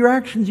 You do your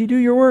actions. You do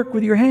your work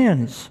with your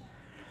hands.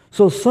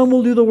 So some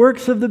will do the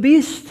works of the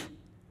beast.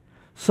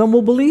 Some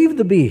will believe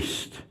the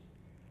beast.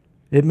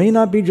 It may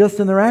not be just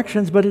in their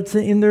actions, but it's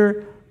in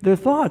their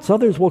thoughts.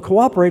 Others will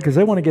cooperate because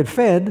they want to get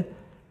fed,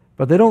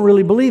 but they don't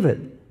really believe it.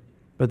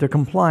 but they're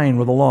complying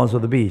with the laws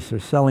of the beast. They're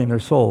selling their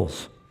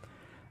souls.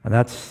 And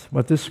that's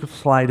what this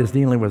slide is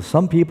dealing with.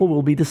 Some people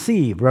will be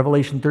deceived.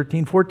 Revelation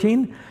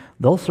 13:14,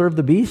 they'll serve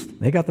the beast.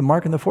 They got the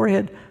mark in the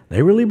forehead.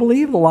 They really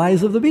believe the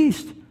lies of the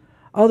beast.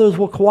 Others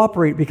will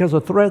cooperate because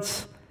of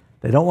threats.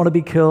 They don't want to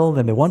be killed,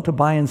 and they want to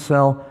buy and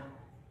sell.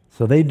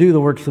 So they do the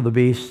works of the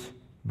beast,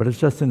 but it's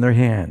just in their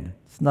hand.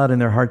 It's not in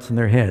their hearts and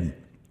their head.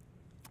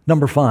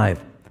 Number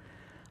 5,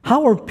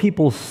 how are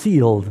people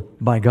sealed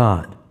by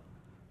God?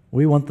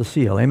 We want the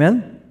seal.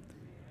 Amen?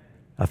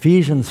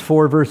 Ephesians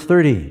 4, verse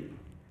 30.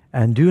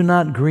 And do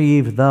not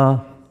grieve the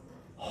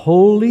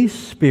Holy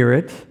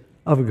Spirit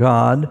of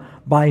God,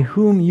 by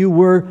whom you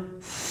were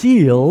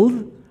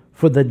sealed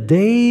for the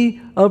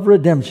day of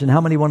redemption. How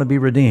many want to be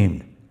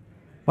redeemed?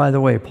 By the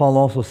way, Paul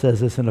also says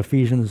this in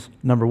Ephesians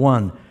number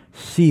 1,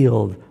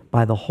 sealed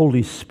by the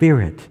Holy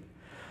Spirit.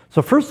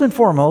 So first and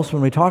foremost,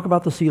 when we talk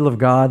about the seal of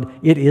God,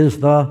 it is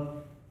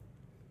the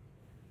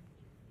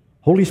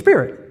Holy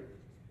Spirit,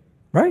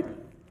 right?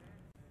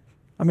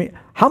 I mean,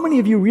 how many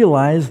of you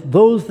realize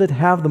those that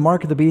have the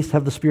mark of the beast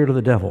have the spirit of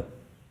the devil?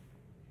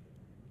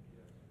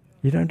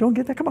 You don't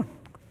get that? Come on.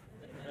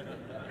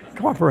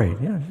 Cooperate.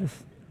 Yeah,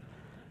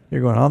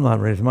 you're going, I'm not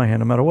raising my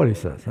hand no matter what he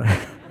says.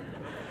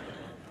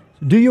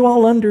 Do you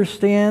all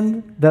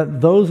understand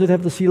that those that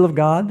have the seal of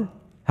God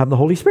have the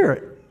Holy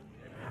Spirit?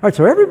 All right,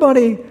 so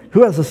everybody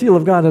who has the seal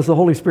of God has the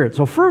Holy Spirit.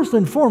 So first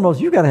and foremost,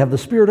 you've got to have the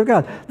Spirit of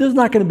God. There's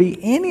not going to be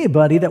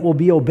anybody that will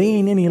be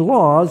obeying any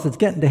laws that's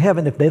getting to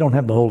heaven if they don't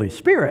have the Holy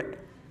Spirit.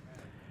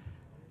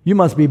 You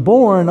must be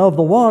born of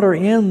the water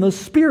and the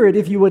Spirit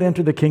if you would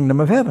enter the kingdom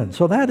of heaven.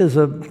 So that is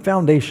a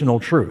foundational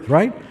truth,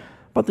 right?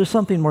 But there's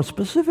something more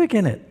specific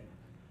in it.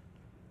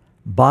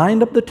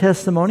 Bind up the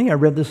testimony. I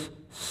read this.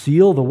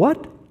 Seal the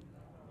what?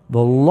 The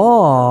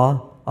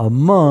law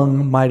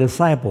among my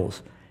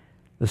disciples.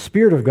 The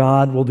Spirit of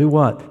God will do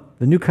what?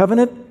 The new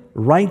covenant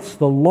writes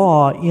the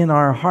law in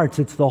our hearts.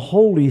 It's the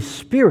Holy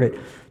Spirit.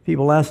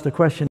 People asked the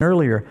question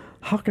earlier,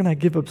 how can I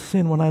give up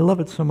sin when I love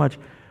it so much?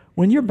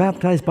 When you're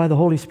baptized by the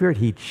Holy Spirit,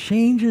 He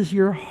changes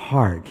your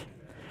heart.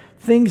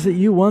 Things that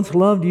you once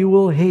loved, you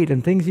will hate,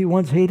 and things you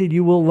once hated,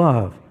 you will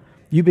love.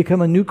 You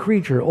become a new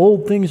creature.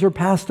 Old things are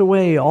passed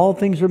away. All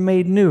things are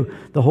made new.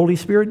 The Holy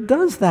Spirit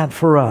does that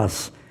for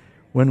us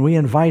when we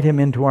invite Him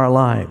into our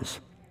lives.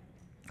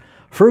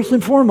 First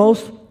and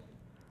foremost,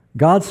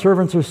 God's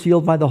servants are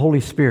sealed by the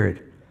Holy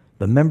Spirit,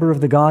 the member of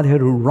the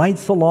Godhead who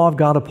writes the law of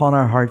God upon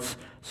our hearts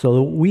so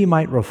that we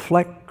might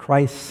reflect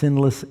Christ's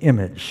sinless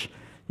image.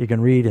 You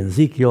can read in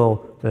Ezekiel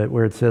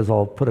where it says,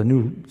 I'll put a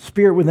new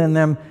spirit within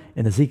them,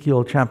 in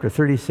Ezekiel chapter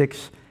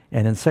 36,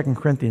 and in 2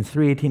 Corinthians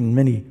 3:18,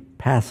 many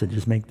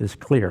passages make this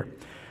clear.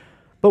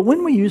 But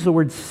when we use the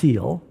word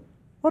seal,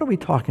 what are we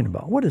talking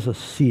about? What is a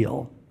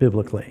seal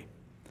biblically?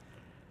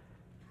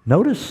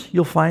 Notice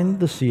you'll find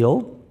the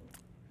seal.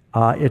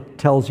 It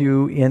tells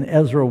you in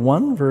Ezra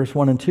 1, verse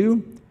 1 and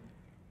 2,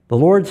 the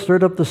Lord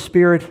stirred up the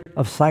spirit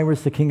of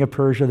Cyrus, the king of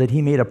Persia, that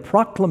he made a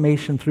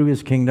proclamation through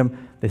his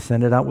kingdom. They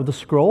sent it out with a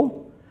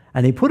scroll,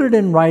 and he put it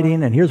in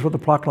writing, and here's what the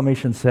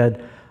proclamation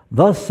said.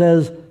 Thus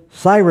says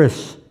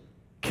Cyrus,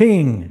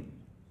 king,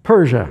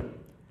 Persia.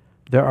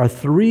 There are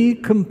 3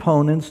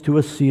 components to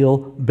a seal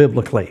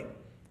biblically.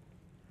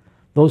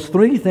 Those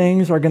 3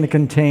 things are going to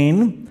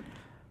contain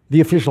the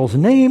official's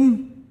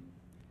name,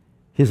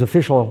 his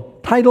official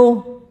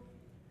title,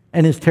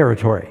 and his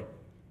territory.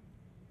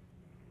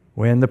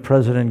 When the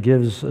president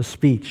gives a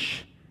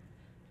speech,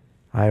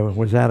 I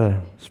was at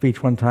a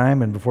speech one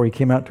time, and before he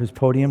came out to his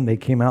podium, they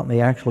came out and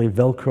they actually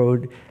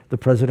Velcroed the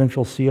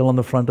presidential seal on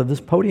the front of this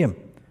podium.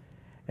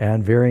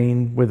 And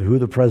varying with who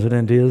the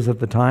president is at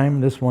the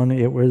time, this one,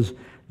 it was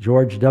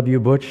George W.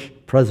 Bush,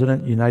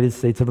 President, United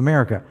States of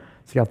America.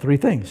 It's got 3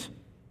 things.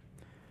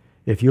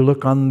 If you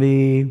look on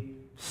the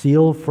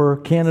seal for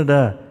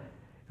Canada,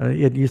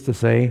 it used to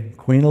say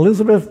Queen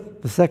Elizabeth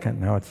II.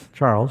 Now it's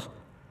Charles.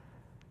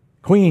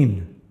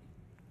 Queen,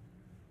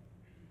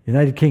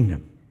 United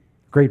Kingdom,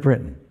 Great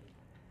Britain.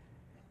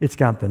 It's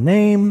got the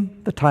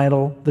name, the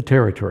title, the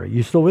territory.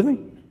 You still with me?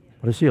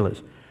 What a seal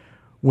is.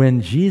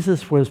 When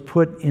Jesus was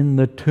put in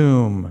the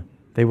tomb,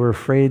 they were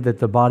afraid that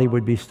the body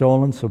would be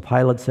stolen, so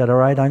Pilate said, all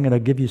right, I'm going to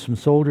give you some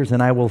soldiers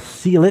and I will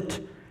seal it.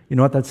 You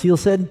know what that seal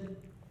said?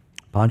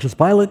 Pontius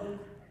Pilate,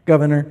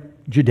 governor,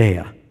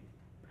 Judea.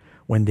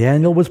 When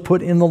Daniel was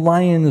put in the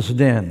lion's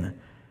den,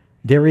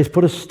 Darius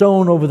put a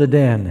stone over the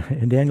den,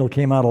 and Daniel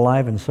came out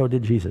alive, and so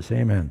did Jesus.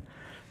 Amen.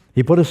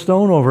 He put a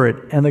stone over it,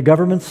 and the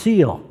government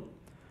seal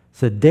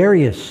said,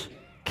 Darius,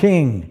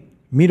 king,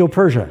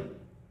 Medo-Persia.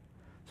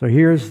 So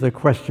here's the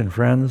question,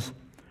 friends.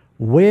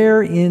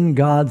 Where in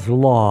God's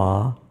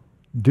law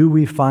do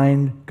we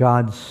find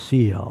God's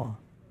seal?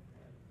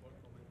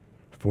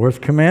 4th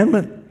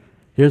commandment.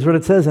 Here's what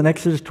it says in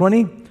Exodus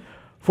 20.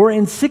 For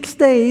in 6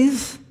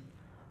 days,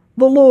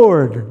 the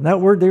Lord,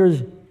 that word there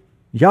is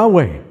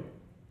Yahweh,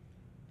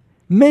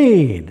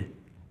 made,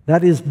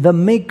 that is the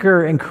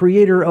maker and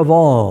creator of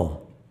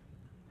all,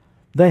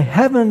 the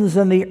heavens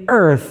and the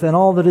earth and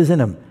all that is in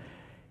them.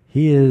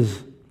 He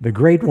is the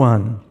great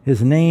one,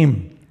 his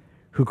name,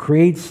 who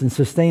creates and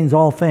sustains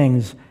all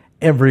things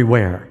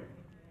everywhere.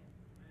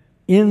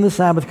 In the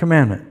Sabbath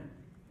commandment.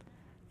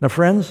 Now,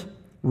 friends,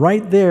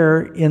 right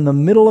there in the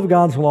middle of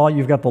God's law,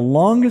 you've got the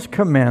longest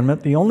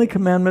commandment, the only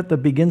commandment that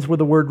begins with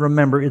the word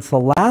remember. It's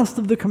the last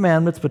of the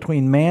commandments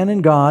between man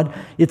and God.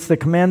 It's the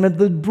commandment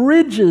that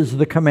bridges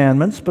the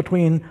commandments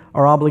between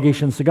our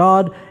obligations to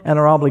God and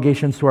our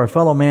obligations to our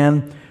fellow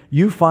man.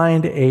 You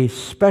find a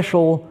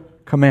special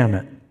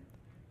commandment.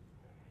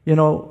 You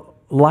know,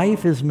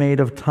 life is made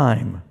of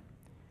time.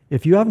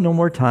 If you have no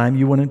more time,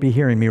 you wouldn't be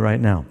hearing me right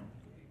now.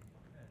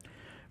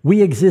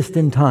 We exist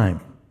in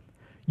time.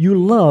 You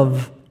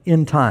love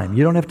in time.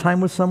 You don't have time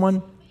with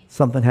someone,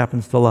 something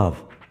happens to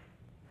love.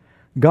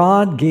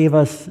 God gave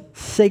us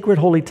sacred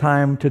holy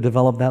time to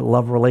develop that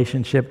love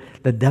relationship.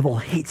 The devil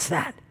hates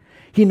that.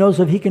 He knows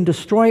if he can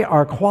destroy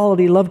our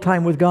quality love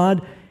time with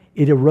God,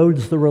 it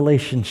erodes the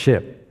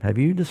relationship. Have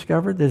you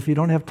discovered that if you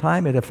don't have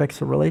time, it affects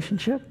the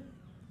relationship?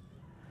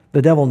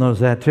 The devil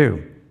knows that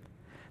too.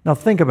 Now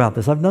think about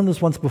this. I've done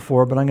this once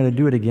before, but I'm going to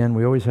do it again.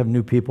 We always have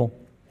new people.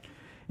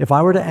 If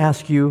I were to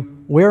ask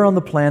you, where on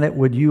the planet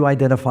would you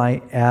identify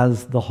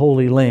as the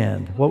Holy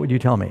Land? What would you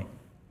tell me?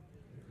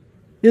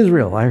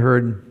 Israel. I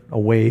heard a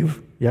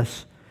wave,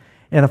 yes.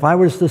 And if I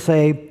was to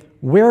say,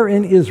 where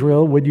in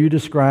Israel would you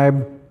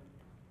describe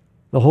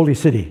the Holy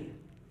City?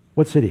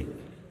 What city?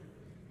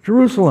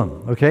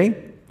 Jerusalem,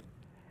 okay?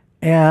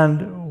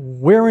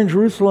 And where in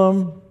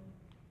Jerusalem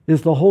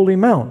is the Holy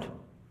Mount?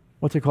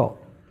 What's it called?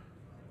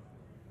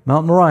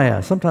 Mount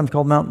Moriah, sometimes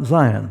called Mount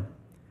Zion.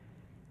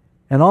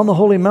 And on the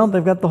Holy Mount,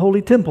 they've got the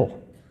Holy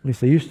Temple. At least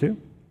they used to.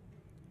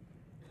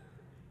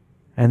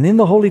 And in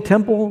the Holy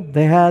Temple,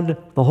 they had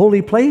the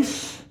Holy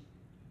Place.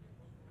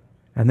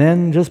 And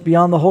then just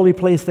beyond the Holy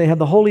Place, they had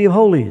the Holy of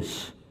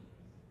Holies.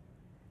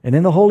 And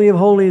in the Holy of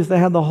Holies, they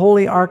had the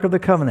Holy Ark of the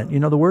Covenant. You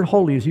know, the word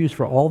holy is used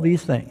for all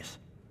these things.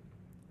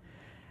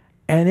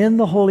 And in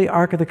the Holy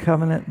Ark of the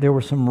Covenant, there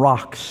were some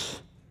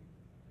rocks.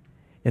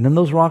 And in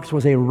those rocks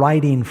was a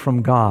writing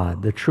from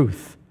God, the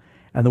truth.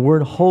 And the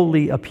word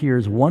holy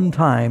appears one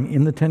time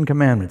in the Ten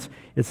Commandments.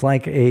 It's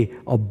like a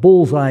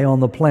bullseye on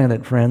the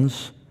planet,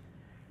 friends.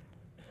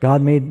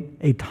 God made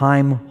a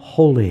time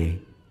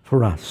holy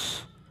for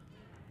us.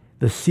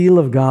 The seal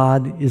of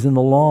God is in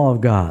the law of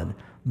God.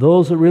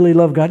 Those that really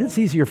love God, it's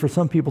easier for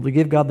some people to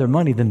give God their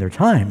money than their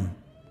time.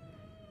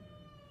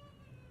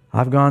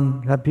 I've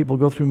had people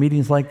go through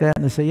meetings like that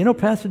and they say, you know,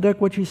 Pastor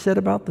Duck, what you said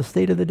about the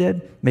state of the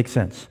dead makes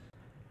sense.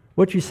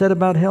 What you said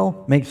about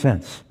hell makes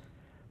sense.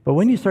 But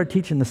when you start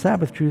teaching the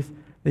Sabbath truth,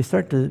 they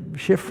start to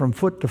shift from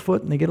foot to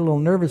foot and they get a little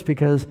nervous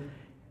because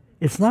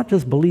it's not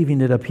just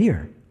believing it up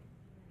here.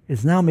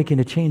 It's now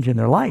making a change in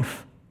their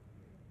life.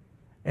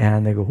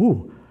 And they go,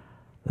 ooh,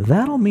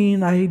 that'll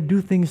mean I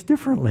do things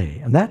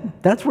differently. And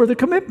that's where the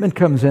commitment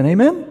comes in,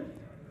 amen?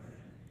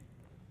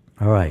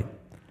 All right.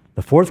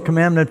 The fourth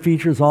commandment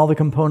features all the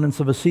components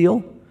of a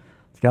seal.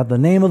 It's got the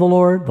name of the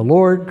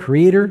Lord,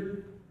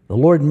 Creator. The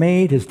Lord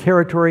made His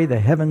territory, the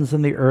heavens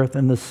and the earth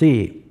and the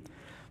sea.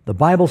 The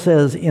Bible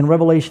says in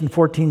Revelation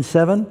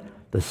 14:7,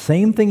 the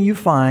same thing you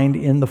find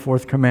in the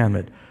fourth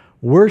commandment.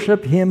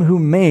 Worship Him who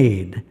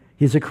made.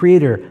 He's a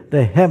creator,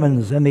 the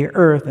heavens and the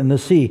earth and the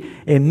sea.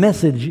 A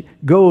message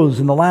goes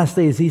in the last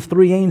days. These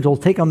three angels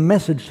take a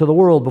message to the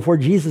world before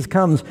Jesus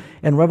comes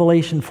in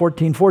Revelation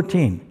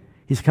 14:14.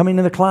 He's coming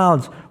in the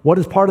clouds. What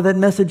is part of that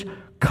message?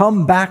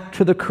 Come back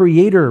to the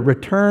Creator.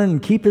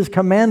 Return, keep His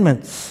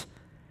commandments.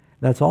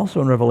 That's also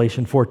in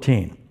Revelation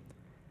 14.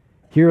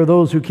 Here are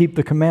those who keep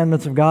the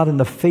commandments of God in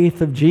the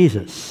faith of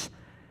Jesus.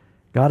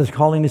 God is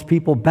calling His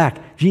people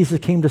back. Jesus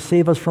came to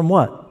save us from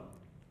what?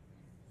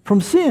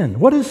 From sin.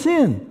 What is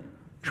sin?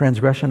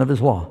 Transgression of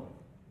His law.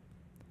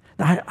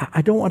 Now,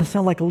 I don't want to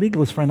sound like a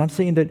legalist, friend. I'm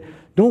saying that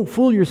don't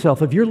fool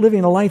yourself. If you're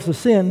living a life of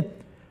sin,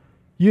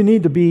 you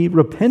need to be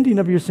repenting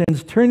of your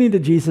sins, turning to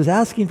Jesus,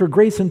 asking for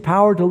grace and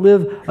power to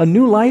live a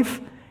new life,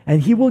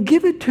 and He will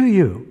give it to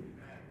you.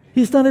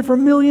 He's done it for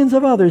millions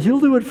of others. He'll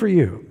do it for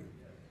you.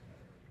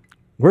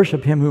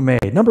 Worship Him who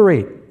made. Number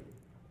 8,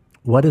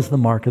 what is the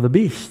mark of the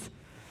beast?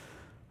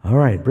 All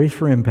right, brace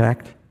for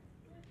impact.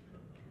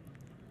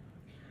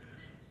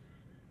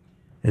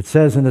 It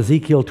says in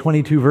Ezekiel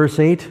 22, verse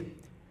 8,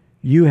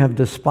 you have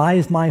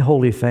despised my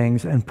holy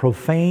things and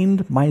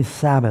profaned my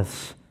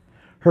Sabbaths.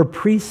 Her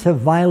priests have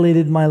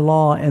violated my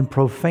law and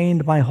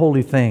profaned my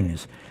holy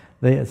things.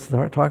 They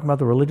start talking about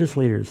the religious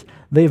leaders.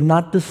 They've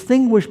not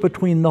distinguished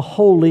between the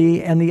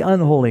holy and the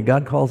unholy.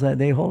 God calls that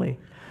day holy.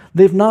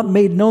 They've not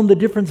made known the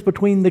difference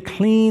between the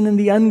clean and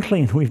the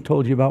unclean. We've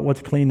told you about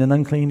what's clean and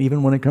unclean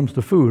even when it comes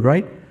to food,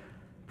 right?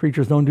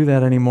 Preachers don't do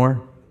that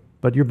anymore.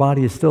 But your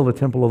body is still the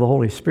temple of the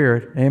Holy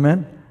Spirit.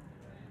 Amen?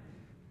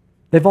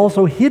 They've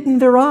also hidden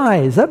their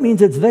eyes. That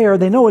means it's there.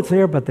 They know it's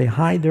there, but they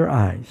hide their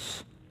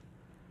eyes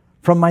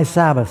from my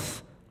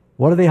Sabbaths.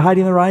 What are they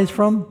hiding their eyes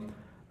from?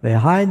 They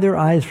hide their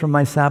eyes from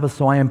my Sabbath,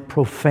 so I am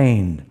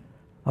profaned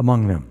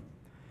among them.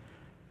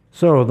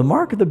 So the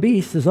mark of the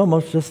beast is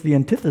almost just the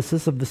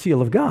antithesis of the seal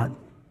of God.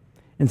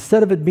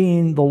 Instead of it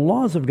being the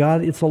laws of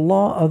God, it's a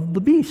law of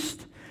the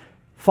beast.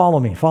 Follow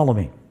me, follow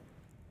me.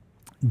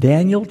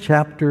 Daniel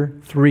chapter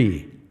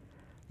 3.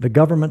 The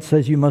government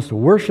says you must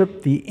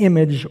worship the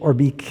image or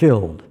be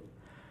killed.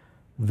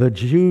 The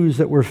Jews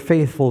that were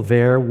faithful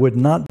there would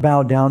not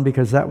bow down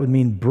because that would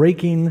mean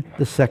breaking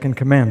the second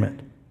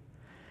commandment.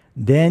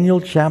 Daniel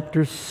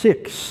chapter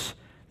 6.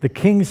 The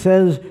king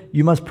says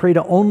you must pray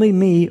to only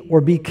me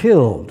or be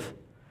killed.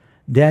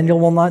 Daniel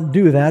will not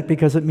do that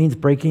because it means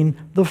breaking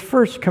the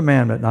first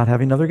commandment, not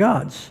having other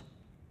gods.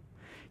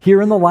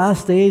 Here in the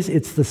last days,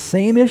 it's the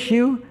same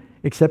issue,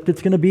 except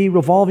it's going to be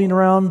revolving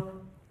around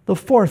the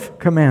fourth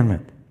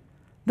commandment.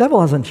 The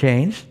devil hasn't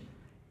changed.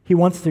 He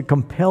wants to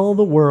compel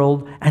the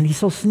world, and he's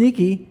so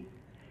sneaky.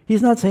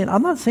 I'm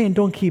not saying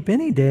don't keep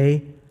any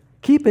day.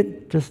 Keep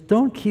it, just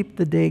don't keep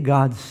the day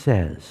God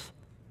says.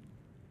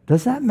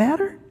 Does that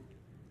matter?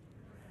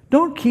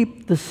 Don't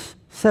keep the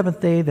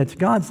seventh day that's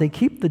God's day.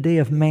 Keep the day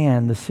of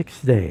man, the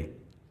sixth day.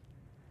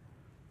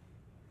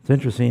 It's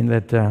interesting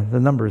that the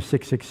number is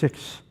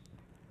 666.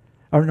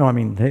 Or no, I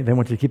mean, they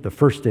want you to keep the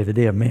first day, the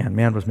day of man.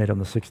 Man was made on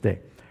the sixth day.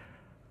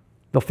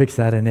 They'll fix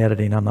that in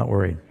editing. I'm not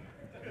worried.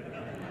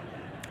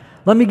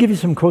 Let me give you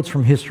some quotes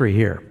from history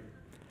here.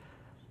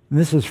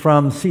 This is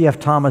from C.F.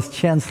 Thomas,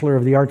 Chancellor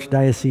of the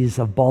Archdiocese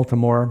of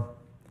Baltimore.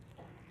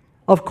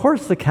 Of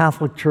course, the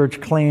Catholic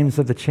Church claims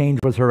that the change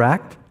was her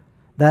act.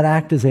 That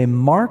act is a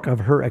mark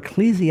of her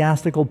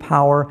ecclesiastical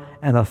power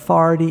and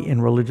authority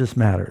in religious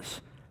matters.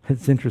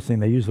 It's interesting,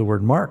 they use the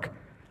word mark.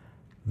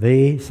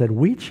 They said,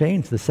 we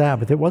changed the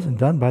Sabbath. It wasn't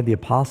done by the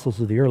apostles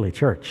of the early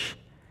church.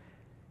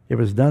 It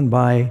was done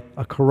by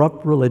a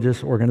corrupt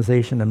religious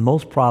organization, and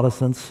most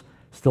Protestants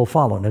still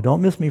follow. Now,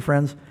 don't miss me,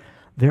 friends.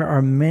 There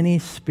are many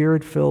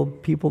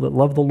spirit-filled people that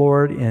love the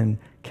Lord in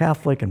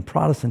Catholic and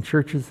Protestant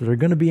churches that are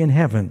going to be in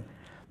heaven.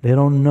 They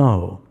don't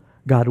know.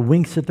 God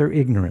winks at their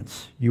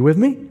ignorance. You with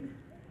me?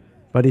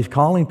 But he's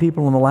calling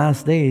people in the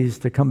last days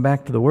to come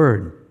back to the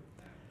Word.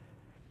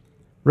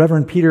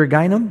 Reverend Peter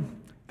Guynam,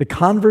 the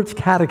Convert's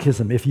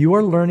Catechism. If you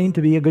are learning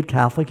to be a good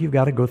Catholic, you've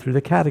got to go through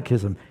the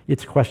Catechism.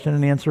 It's question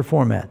and answer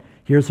format.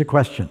 Here's the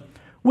question.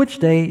 Which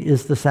day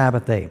is the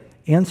Sabbath day?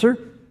 Answer,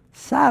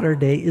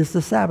 Saturday is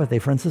the Sabbath day.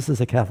 Friends, this is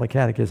a Catholic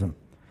catechism.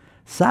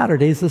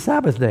 Saturday is the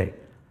Sabbath day.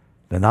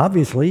 Then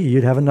obviously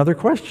you'd have another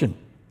question,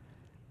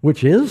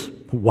 which is,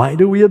 why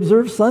do we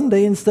observe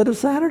Sunday instead of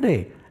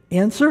Saturday?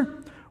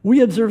 Answer,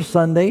 we observe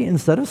Sunday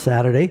instead of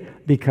Saturday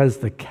because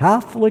the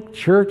Catholic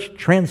Church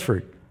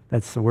transferred,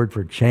 that's the word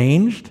for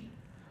changed,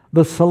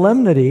 the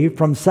solemnity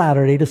from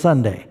Saturday to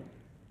Sunday.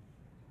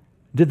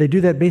 Did they do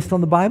that based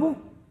on the Bible?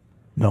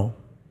 No.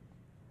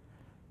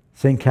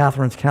 St.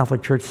 Catherine's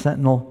Catholic Church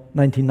Sentinel,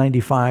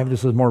 1995,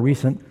 this is more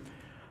recent.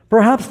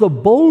 Perhaps the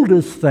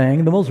boldest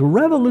thing, the most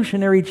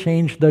revolutionary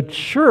change the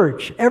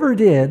church ever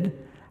did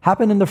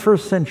happened in the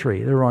first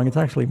century. They're wrong, it's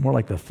actually more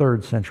like the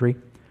third century.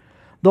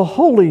 The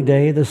holy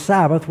day, the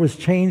Sabbath, was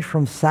changed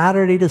from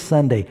Saturday to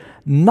Sunday,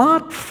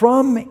 not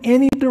from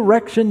any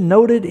direction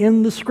noted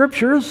in the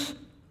Scriptures,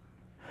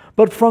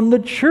 but from the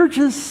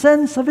church's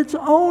sense of its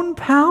own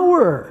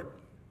power.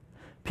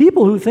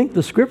 People who think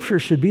the Scripture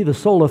should be the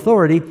sole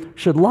authority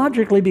should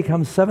logically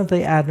become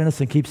Seventh-day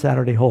Adventists and keep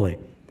Saturday holy.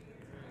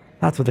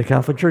 That's what the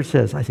Catholic Church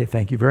says. I say,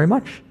 thank you very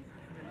much.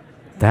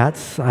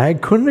 I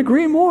couldn't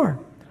agree more.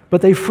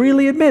 But they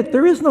freely admit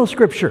there is no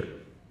Scripture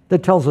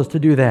that tells us to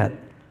do that.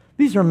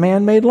 These are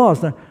man-made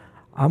laws. Now,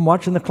 I'm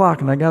watching the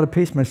clock, and I got to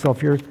pace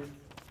myself here.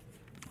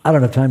 I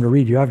don't have time to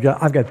read you. I've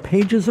got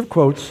pages of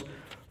quotes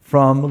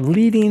from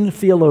leading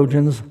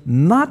theologians,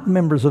 not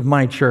members of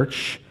my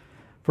church.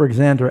 For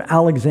example,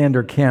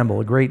 Alexander Campbell,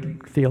 a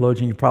great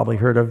theologian you've probably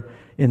heard of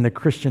in the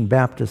Christian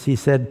Baptist, he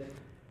said,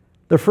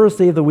 the first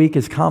day of the week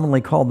is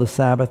commonly called the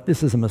Sabbath.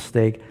 This is a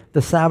mistake.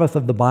 The Sabbath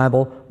of the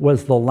Bible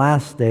was the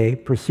last day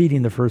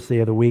preceding the first day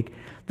of the week.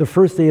 The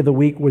first day of the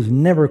week was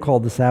never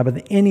called the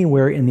Sabbath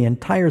anywhere in the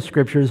entire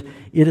Scriptures.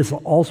 It is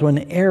also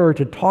an error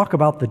to talk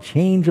about the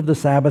change of the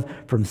Sabbath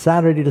from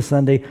Saturday to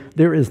Sunday.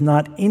 There is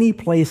not any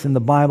place in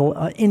the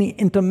Bible, any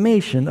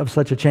intimation of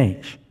such a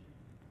change.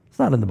 It's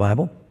not in the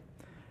Bible.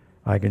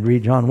 I could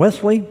read John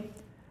Wesley.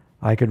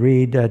 I could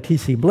read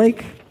T.C.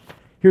 Blake.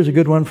 Here's a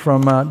good one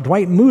from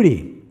Dwight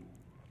Moody.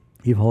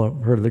 You've all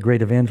heard of the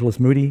great evangelist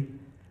Moody.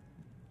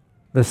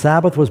 The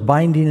Sabbath was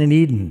binding in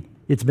Eden.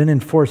 It's been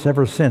in force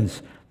ever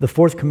since. The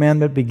fourth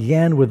commandment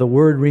began with the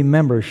word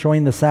remember,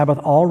 showing the Sabbath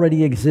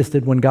already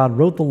existed when God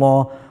wrote the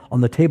law on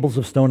the tables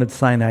of stone at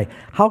Sinai.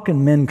 How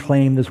can men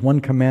claim this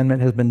one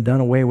commandment has been done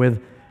away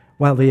with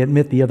while they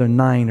admit the other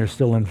 9 are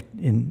still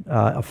in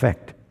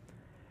effect?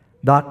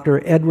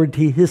 Dr. Edward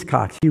T.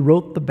 Hiscox, he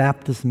wrote the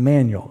Baptist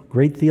Manual,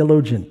 great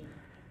theologian.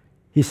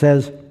 He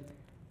says,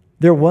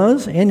 there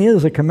was and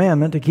is a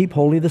commandment to keep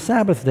holy the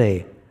Sabbath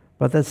day,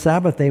 but that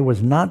Sabbath day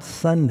was not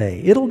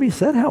Sunday. It'll be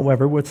said,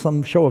 however, with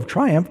some show of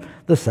triumph,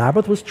 the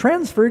Sabbath was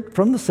transferred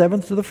from the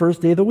seventh to the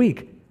first day of the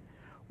week.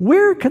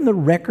 Where can the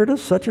record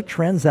of such a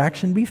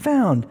transaction be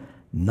found?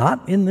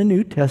 Not in the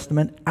New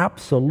Testament,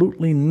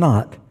 absolutely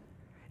not.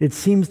 It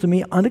seems to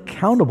me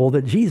unaccountable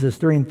that Jesus,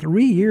 during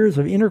 3 years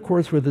of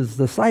intercourse with his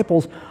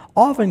disciples,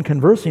 often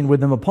conversing with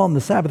them upon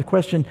the Sabbath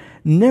question,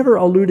 never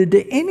alluded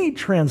to any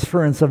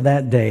transference of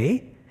that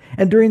day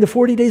And during the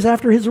 40 days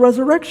after his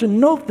resurrection,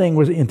 no thing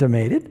was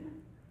intimated.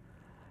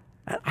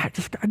 I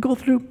go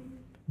through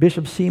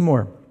Bishop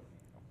Seymour.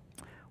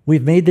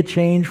 We've made the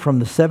change from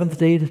the seventh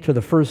day to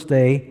the first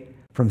day,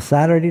 from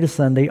Saturday to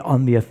Sunday,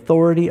 on the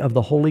authority of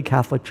the Holy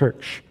Catholic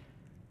Church.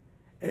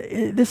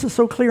 This is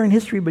so clear in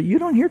history, but you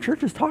don't hear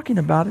churches talking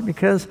about it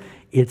because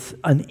it's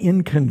an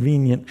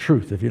inconvenient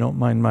truth, if you don't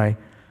mind my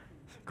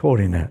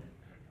quoting that.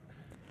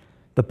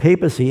 The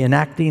papacy,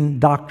 enacting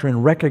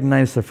doctrine,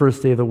 recognized the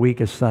first day of the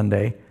week as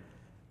Sunday,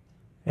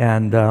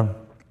 and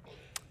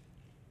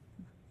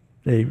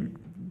they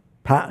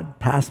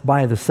passed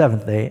by the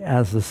seventh day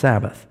as the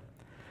Sabbath.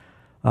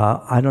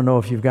 I don't know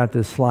if you've got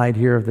this slide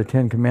here of the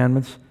Ten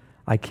Commandments.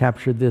 I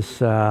captured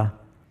this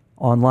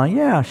online.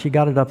 Yeah, she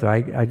got it up there.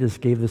 I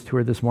just gave this to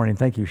her this morning.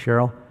 Thank you,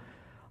 Cheryl.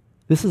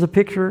 This is a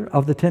picture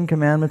of the Ten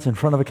Commandments in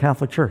front of a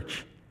Catholic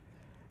church.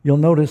 You'll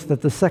notice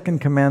that the second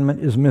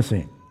commandment is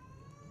missing.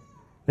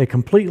 They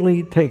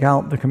completely take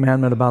out the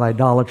commandment about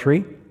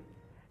idolatry,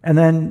 and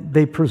then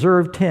they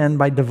preserve 10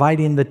 by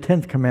dividing the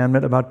 10th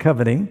commandment about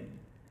coveting.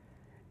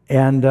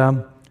 And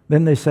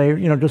then they say,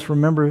 just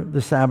remember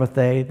the Sabbath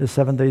day, the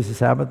seventh day is the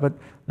Sabbath, but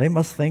they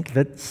must think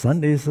that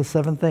Sunday is the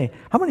seventh day.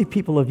 How many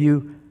people have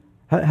you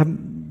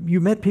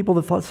met people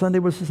that thought Sunday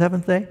was the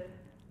seventh day?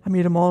 I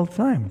meet them all the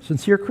time.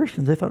 Sincere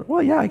Christians, they thought,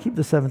 well, yeah, I keep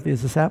the seventh day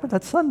as the Sabbath,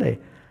 that's Sunday.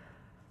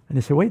 And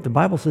they say, wait, the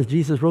Bible says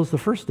Jesus rose the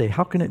first day.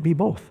 How can it be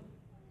both?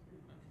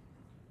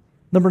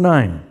 Number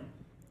 9,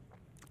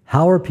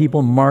 how are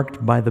people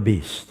marked by the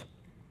beast?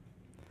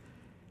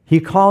 He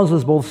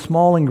causes both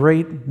small and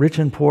great, rich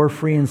and poor,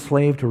 free and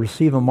slave to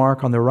receive a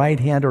mark on their right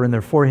hand or in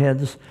their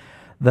foreheads,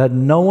 that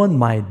no one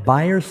might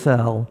buy or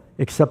sell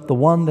except the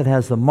one that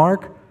has the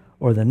mark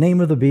or the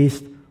name of the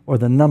beast or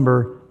the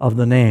number of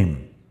the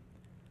name.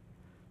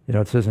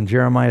 It says in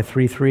Jeremiah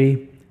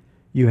 3:3,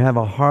 you have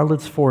a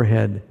harlot's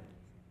forehead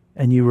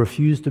and you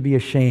refuse to be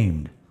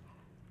ashamed.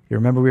 You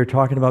remember we were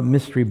talking about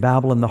Mystery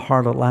Babylon, the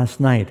harlot, last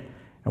night.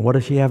 And what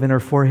does she have in her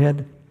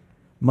forehead?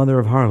 Mother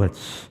of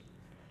harlots.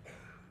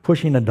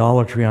 Pushing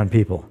idolatry on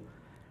people.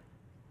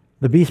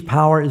 The beast's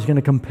power is going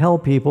to compel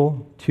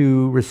people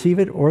to receive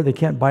it, or they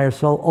can't buy or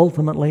sell,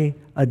 ultimately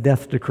a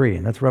death decree.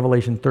 And that's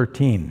Revelation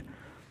 13.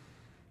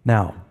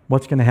 Now,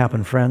 what's going to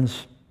happen,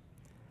 friends?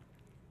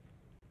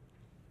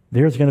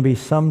 There's going to be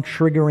some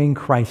triggering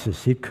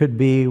crisis. It could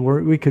be,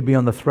 we could be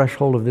on the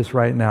threshold of this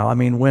right now. I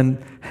mean,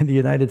 when the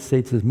United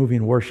States is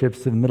moving warships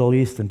to the Middle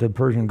East and to the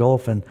Persian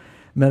Gulf and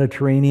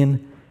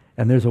Mediterranean,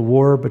 and there's a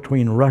war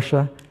between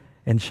Russia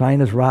and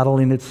China's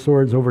rattling its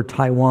swords over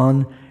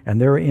Taiwan, and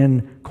they're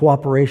in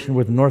cooperation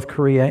with North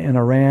Korea and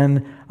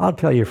Iran. I'll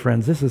tell you,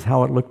 friends, this is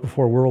how it looked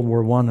before World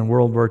War I and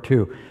World War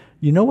II.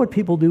 You know what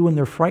people do when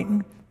they're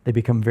frightened? They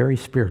become very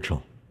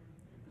spiritual.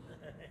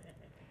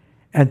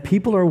 And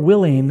people are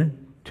willing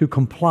to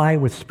comply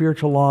with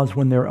spiritual laws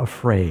when they're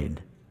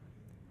afraid.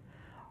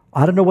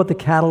 I don't know what the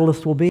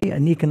catalyst will be,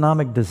 an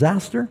economic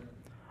disaster,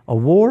 a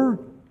war,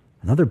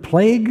 another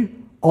plague,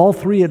 all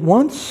three at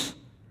once.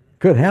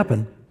 Could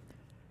happen.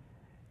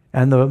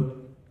 And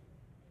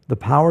the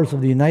powers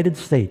of the United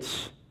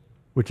States,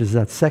 which is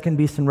that second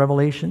beast in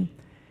Revelation,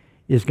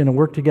 is going to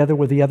work together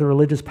with the other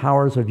religious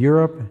powers of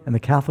Europe and the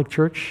Catholic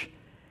Church,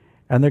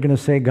 and they're going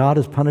to say God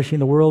is punishing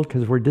the world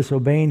because we're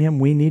disobeying Him.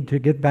 We need to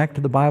get back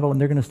to the Bible,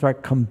 and they're going to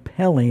start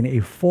compelling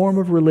a form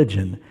of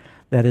religion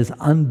that is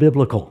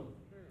unbiblical.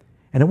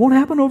 And it won't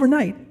happen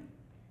overnight,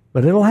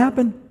 but it'll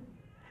happen.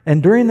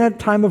 And during that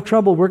time of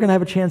trouble, we're going to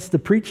have a chance to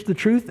preach the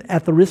truth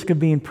at the risk of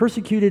being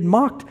persecuted,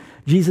 mocked.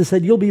 Jesus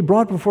said, you'll be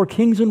brought before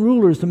kings and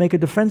rulers to make a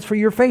defense for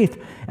your faith,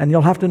 and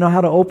you'll have to know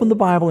how to open the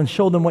Bible and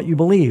show them what you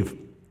believe.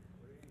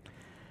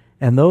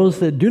 And those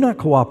that do not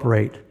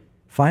cooperate,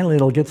 finally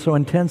it'll get so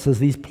intense as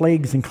these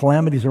plagues and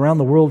calamities around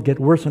the world get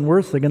worse and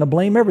worse, they're going to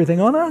blame everything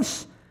on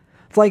us.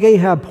 It's like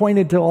Ahab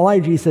pointed to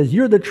Elijah. He says,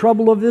 you're the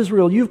trouble of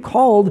Israel. You've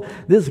called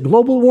this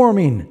global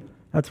warming.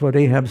 That's what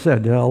Ahab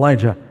said to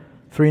Elijah.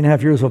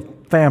 3.5 years of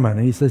famine.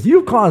 And he says,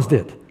 you caused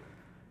it.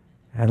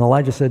 And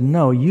Elijah said,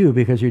 no, you,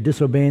 because you're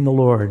disobeying the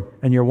Lord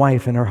and your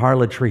wife and her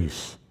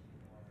harlotries.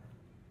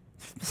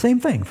 Same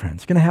thing, friends.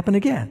 It's going to happen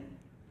again.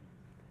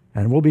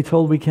 And we'll be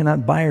told we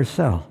cannot buy or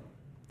sell.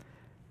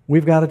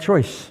 We've got a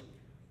choice.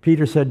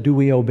 Peter said, do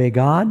we obey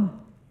God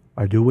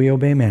or do we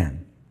obey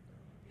man?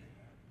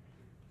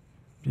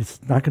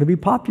 It's not going to be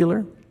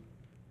popular.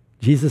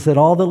 Jesus said,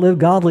 all that live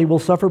godly will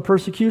suffer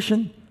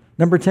persecution.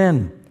 Number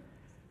 10,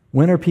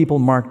 when are people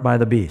marked by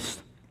the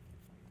beast?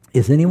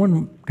 Is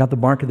anyone got the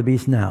mark of the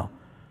beast now?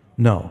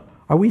 No.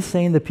 Are we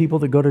saying that people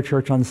that go to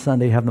church on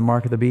Sunday have the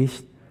mark of the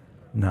beast?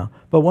 No.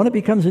 But when it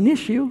becomes an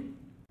issue,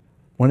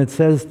 when it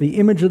says the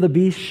image of the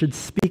beast should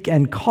speak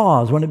and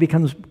cause, when it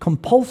becomes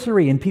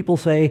compulsory and people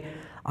say,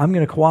 I'm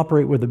going to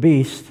cooperate with the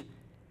beast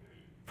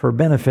for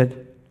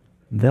benefit,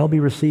 they'll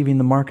be receiving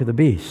the mark of the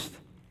beast.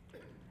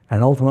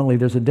 And ultimately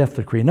there's a death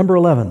decree. Number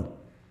 11,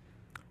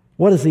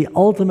 what is the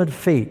ultimate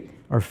fate,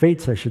 or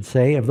fates I should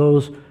say, of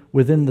those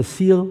within the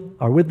seal,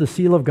 or with the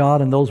seal of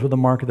God and those with the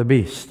mark of the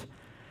beast?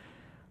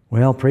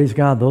 Well, praise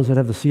God, those that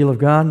have the seal of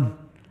God,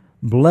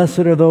 Blessed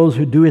are those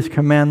who do his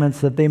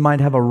commandments, that they might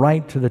have a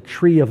right to the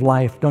tree of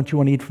life. Don't you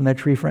want to eat from that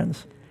tree,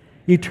 friends?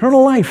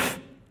 Eternal life,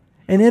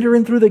 and enter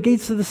in through the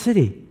gates of the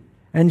city.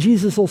 And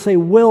Jesus will say,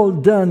 well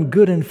done,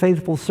 good and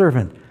faithful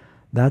servant.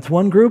 That's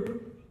one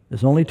group.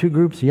 There's only two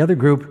groups. The other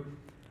group,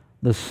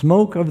 the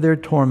smoke of their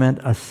torment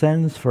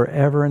ascends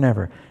forever and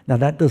ever. Now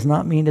that does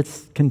not mean it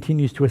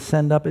continues to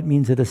ascend up. It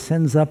means it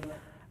ascends up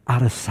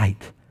out of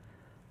sight,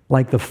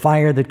 like the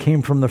fire that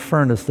came from the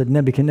furnace that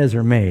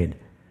Nebuchadnezzar made.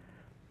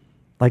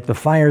 Like the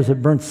fires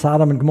that burnt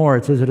Sodom and Gomorrah,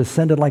 it says it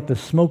ascended like the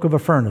smoke of a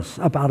furnace,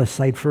 up out of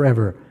sight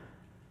forever.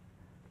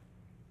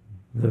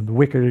 The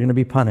wicked are going to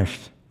be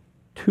punished.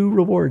 Two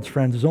rewards,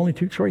 friends. There's only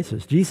two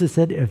choices. Jesus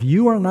said, if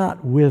you are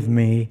not with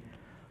me,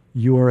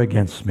 you are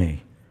against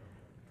me.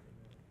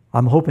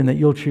 I'm hoping that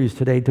you'll choose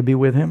today to be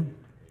with him.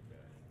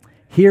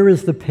 Here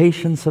is the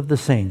patience of the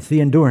saints,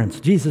 the endurance.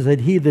 Jesus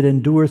said, he that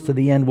endures to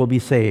the end will be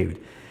saved.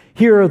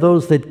 Here are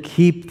those that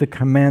keep the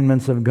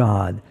commandments of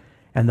God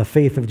and the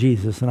faith of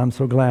Jesus. And I'm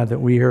so glad that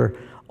we are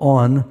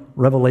on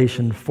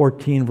Revelation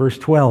 14, verse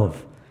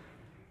 12.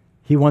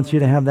 He wants you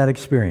to have that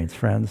experience,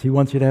 friends. He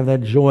wants you to have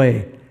that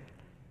joy.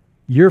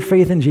 Your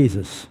faith in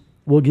Jesus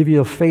will give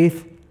you a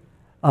faith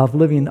of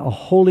living a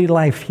holy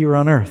life here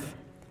on earth.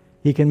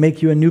 He can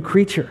make you a new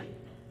creature.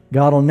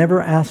 God will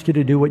never ask you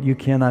to do what you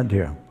cannot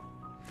do.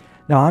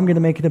 Now, I'm going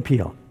to make an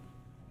appeal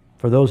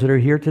for those that are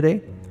here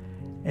today.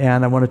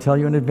 And I want to tell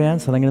you in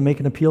advance that I'm going to make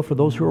an appeal for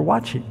those who are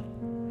watching.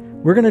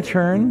 We're going to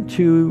turn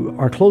to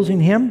our closing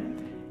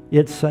hymn.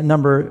 It's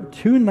number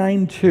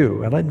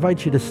 292. I'd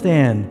invite you to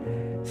stand.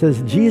 It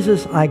says,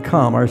 Jesus, I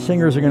come. Our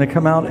singers are going to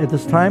come out at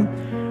this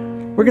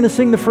time. We're going to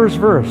sing the first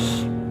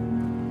verse.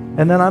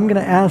 And then I'm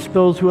going to ask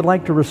those who would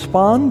like to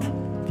respond.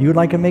 If you would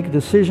like to make a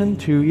decision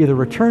to either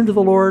return to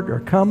the Lord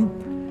or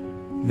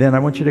come, then I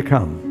want you to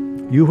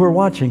come. You who are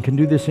watching can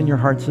do this in your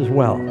hearts as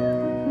well.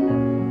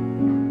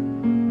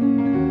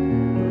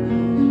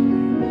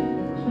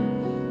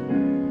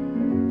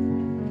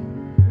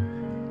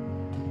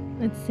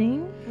 Let's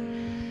sing.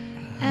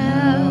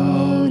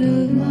 Out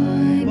of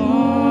my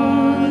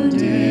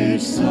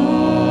bondage,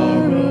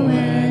 sorrow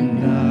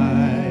and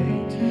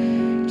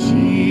night,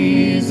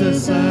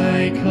 Jesus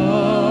I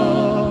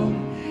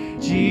come,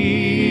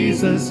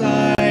 Jesus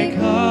I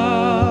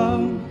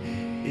come,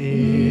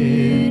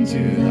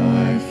 into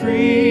thy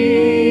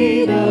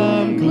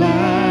freedom,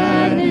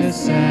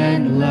 gladness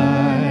and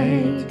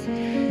light.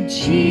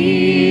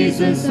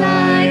 Jesus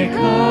I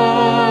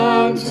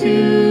come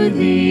to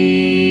thee.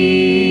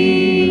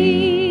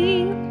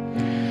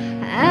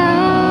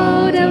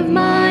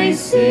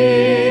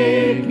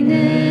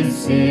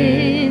 Sickness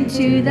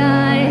into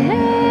thy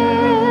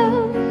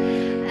health,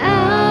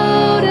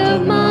 out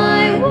of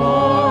my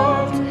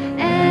want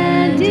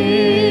and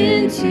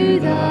into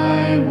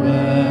thy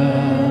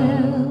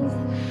wealth,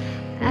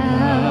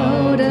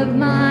 out of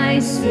my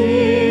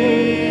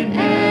sin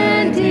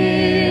and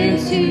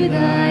into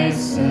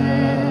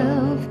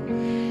thyself.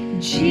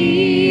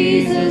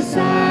 Jesus,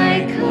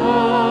 I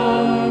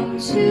come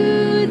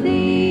to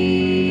thee.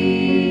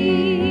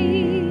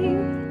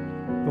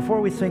 Before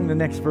we sing the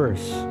next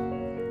verse,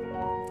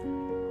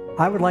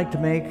 I would like to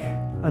make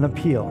an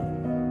appeal.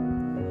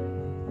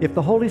 If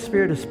the Holy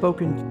Spirit has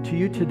spoken to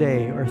you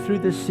today or through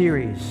this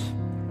series,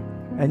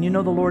 and you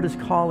know the Lord is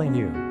calling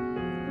you,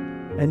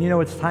 and you know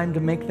it's time to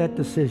make that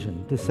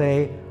decision to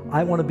say,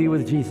 I want to be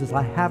with Jesus.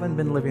 I haven't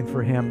been living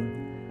for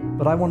him,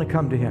 but I want to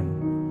come to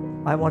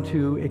him. I want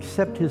to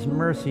accept his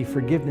mercy,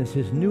 forgiveness,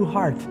 his new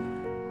heart.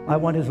 I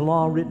want his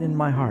law written in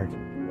my heart.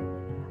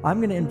 I'm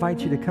going to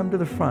invite you to come to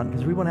the front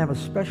because we want to have a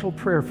special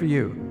prayer for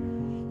you.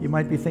 You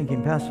might be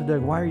thinking, Pastor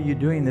Doug, why are you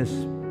doing this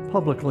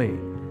publicly?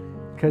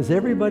 Because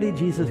everybody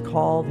Jesus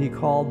called, he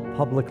called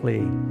publicly,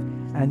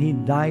 and he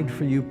died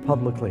for you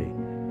publicly.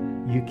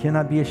 You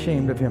cannot be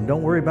ashamed of him.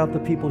 Don't worry about the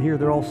people here.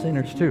 They're all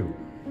sinners too.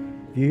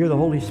 If you hear the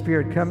Holy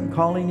Spirit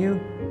calling you,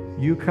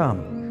 you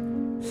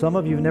come. Some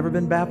of you have never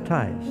been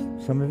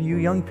baptized. Some of you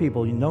young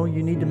people, you know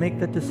you need to make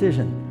that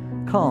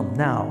decision. Come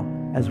now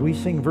as we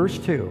sing verse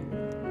 2.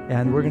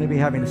 And we're going to be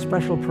having a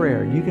special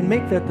prayer. You can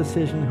make that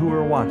decision who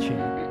are watching.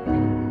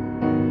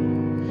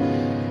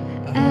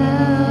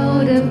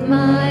 Out of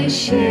my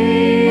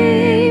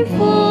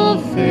shameful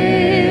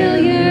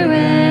failure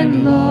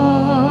and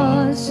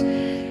loss,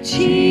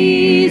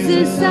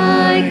 Jesus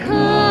I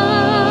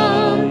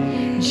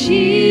come,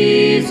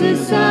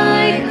 Jesus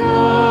I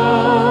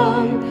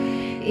come,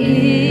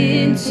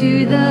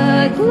 into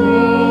the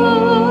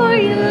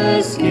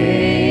glorious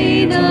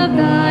gain of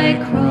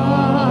thy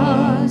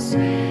cross.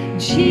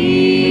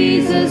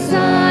 Jesus,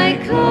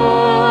 I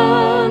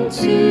come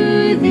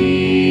to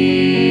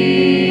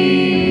thee.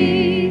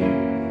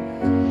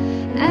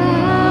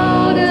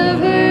 Out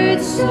of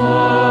earth's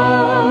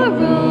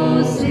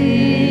sorrows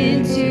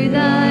into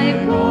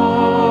thy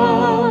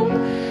balm,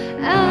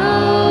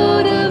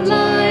 out of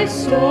life's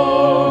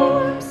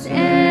storms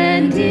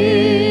and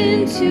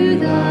into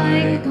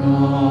thy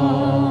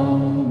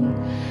calm,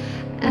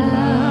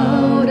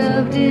 out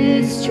of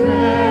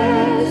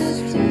distress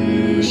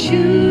to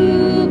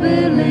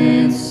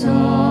jubilance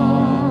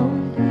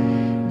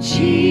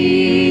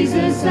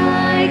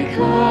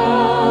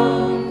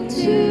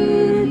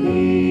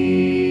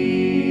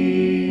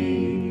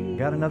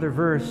another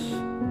verse.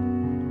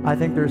 I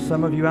think there's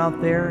some of you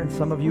out there and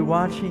some of you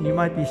watching, you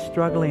might be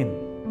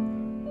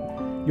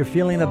struggling. You're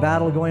feeling a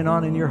battle going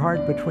on in your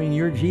heart between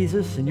your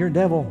Jesus and your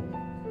devil.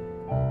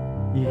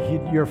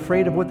 You're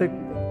afraid of what the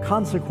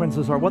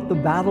consequences are, what the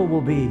battle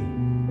will be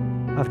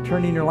of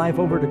turning your life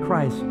over to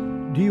Christ.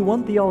 Do you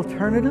want the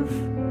alternative?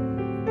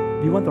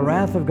 Do you want the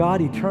wrath of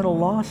God, eternal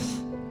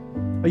loss?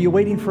 Are you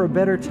waiting for a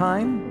better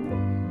time?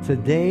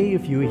 Today,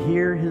 if you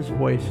hear his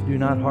voice, do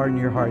not harden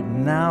your heart.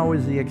 Now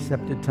is the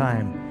accepted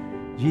time.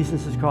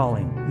 Jesus is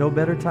calling. No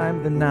better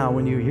time than now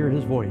when you hear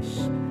his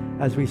voice.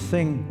 As we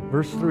sing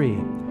verse 3,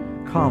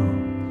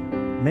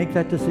 come, make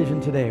that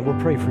decision today. We'll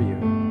pray for you.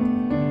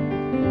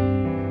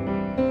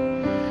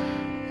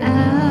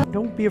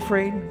 Don't be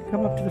afraid.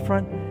 Come up to the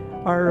front.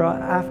 Our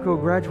AFCO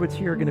graduates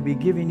here are going to be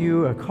giving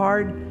you a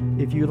card.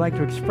 If you'd like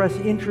to express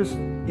interest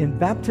in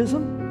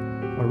baptism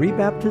or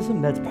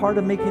rebaptism, that's part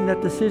of making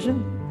that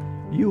decision.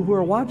 You who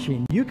are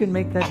watching, you can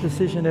make that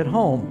decision at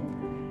home.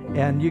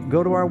 And you can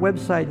go to our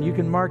website and you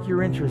can mark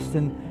your interest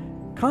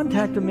and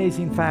contact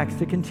Amazing Facts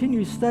to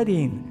continue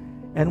studying,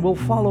 and we'll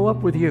follow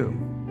up with you.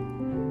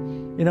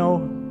 You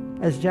know,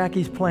 as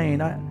Jackie's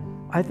playing,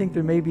 I think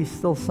there may be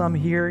still some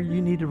here.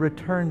 You need to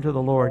return to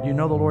the Lord. You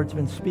know the Lord's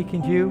been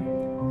speaking to you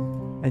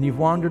and you've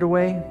wandered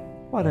away.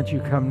 Why don't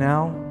you come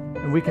now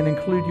and we can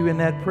include you in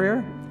that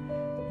prayer?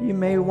 You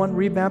may want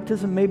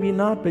rebaptism, maybe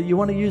not, but you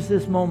want to use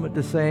this moment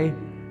to say,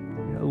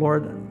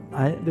 Lord,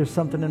 there's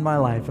something in my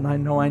life and I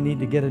know I need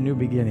to get a new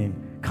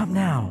beginning. Come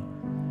now.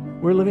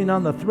 We're living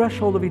on the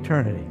threshold of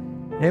eternity.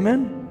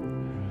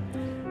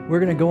 Amen? We're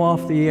going to go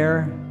off the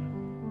air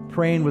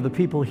praying with the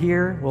people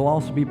here. We'll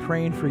also be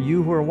praying for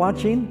you who are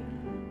watching.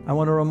 I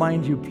want to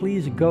remind you,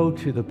 please go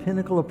to the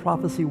Pinnacle of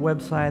Prophecy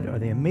website or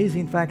the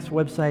Amazing Facts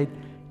website.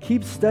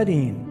 Keep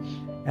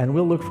studying, and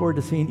we'll look forward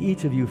to seeing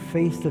each of you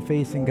face to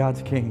face in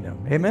God's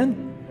kingdom.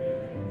 Amen?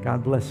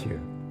 God bless you.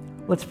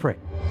 Let's pray.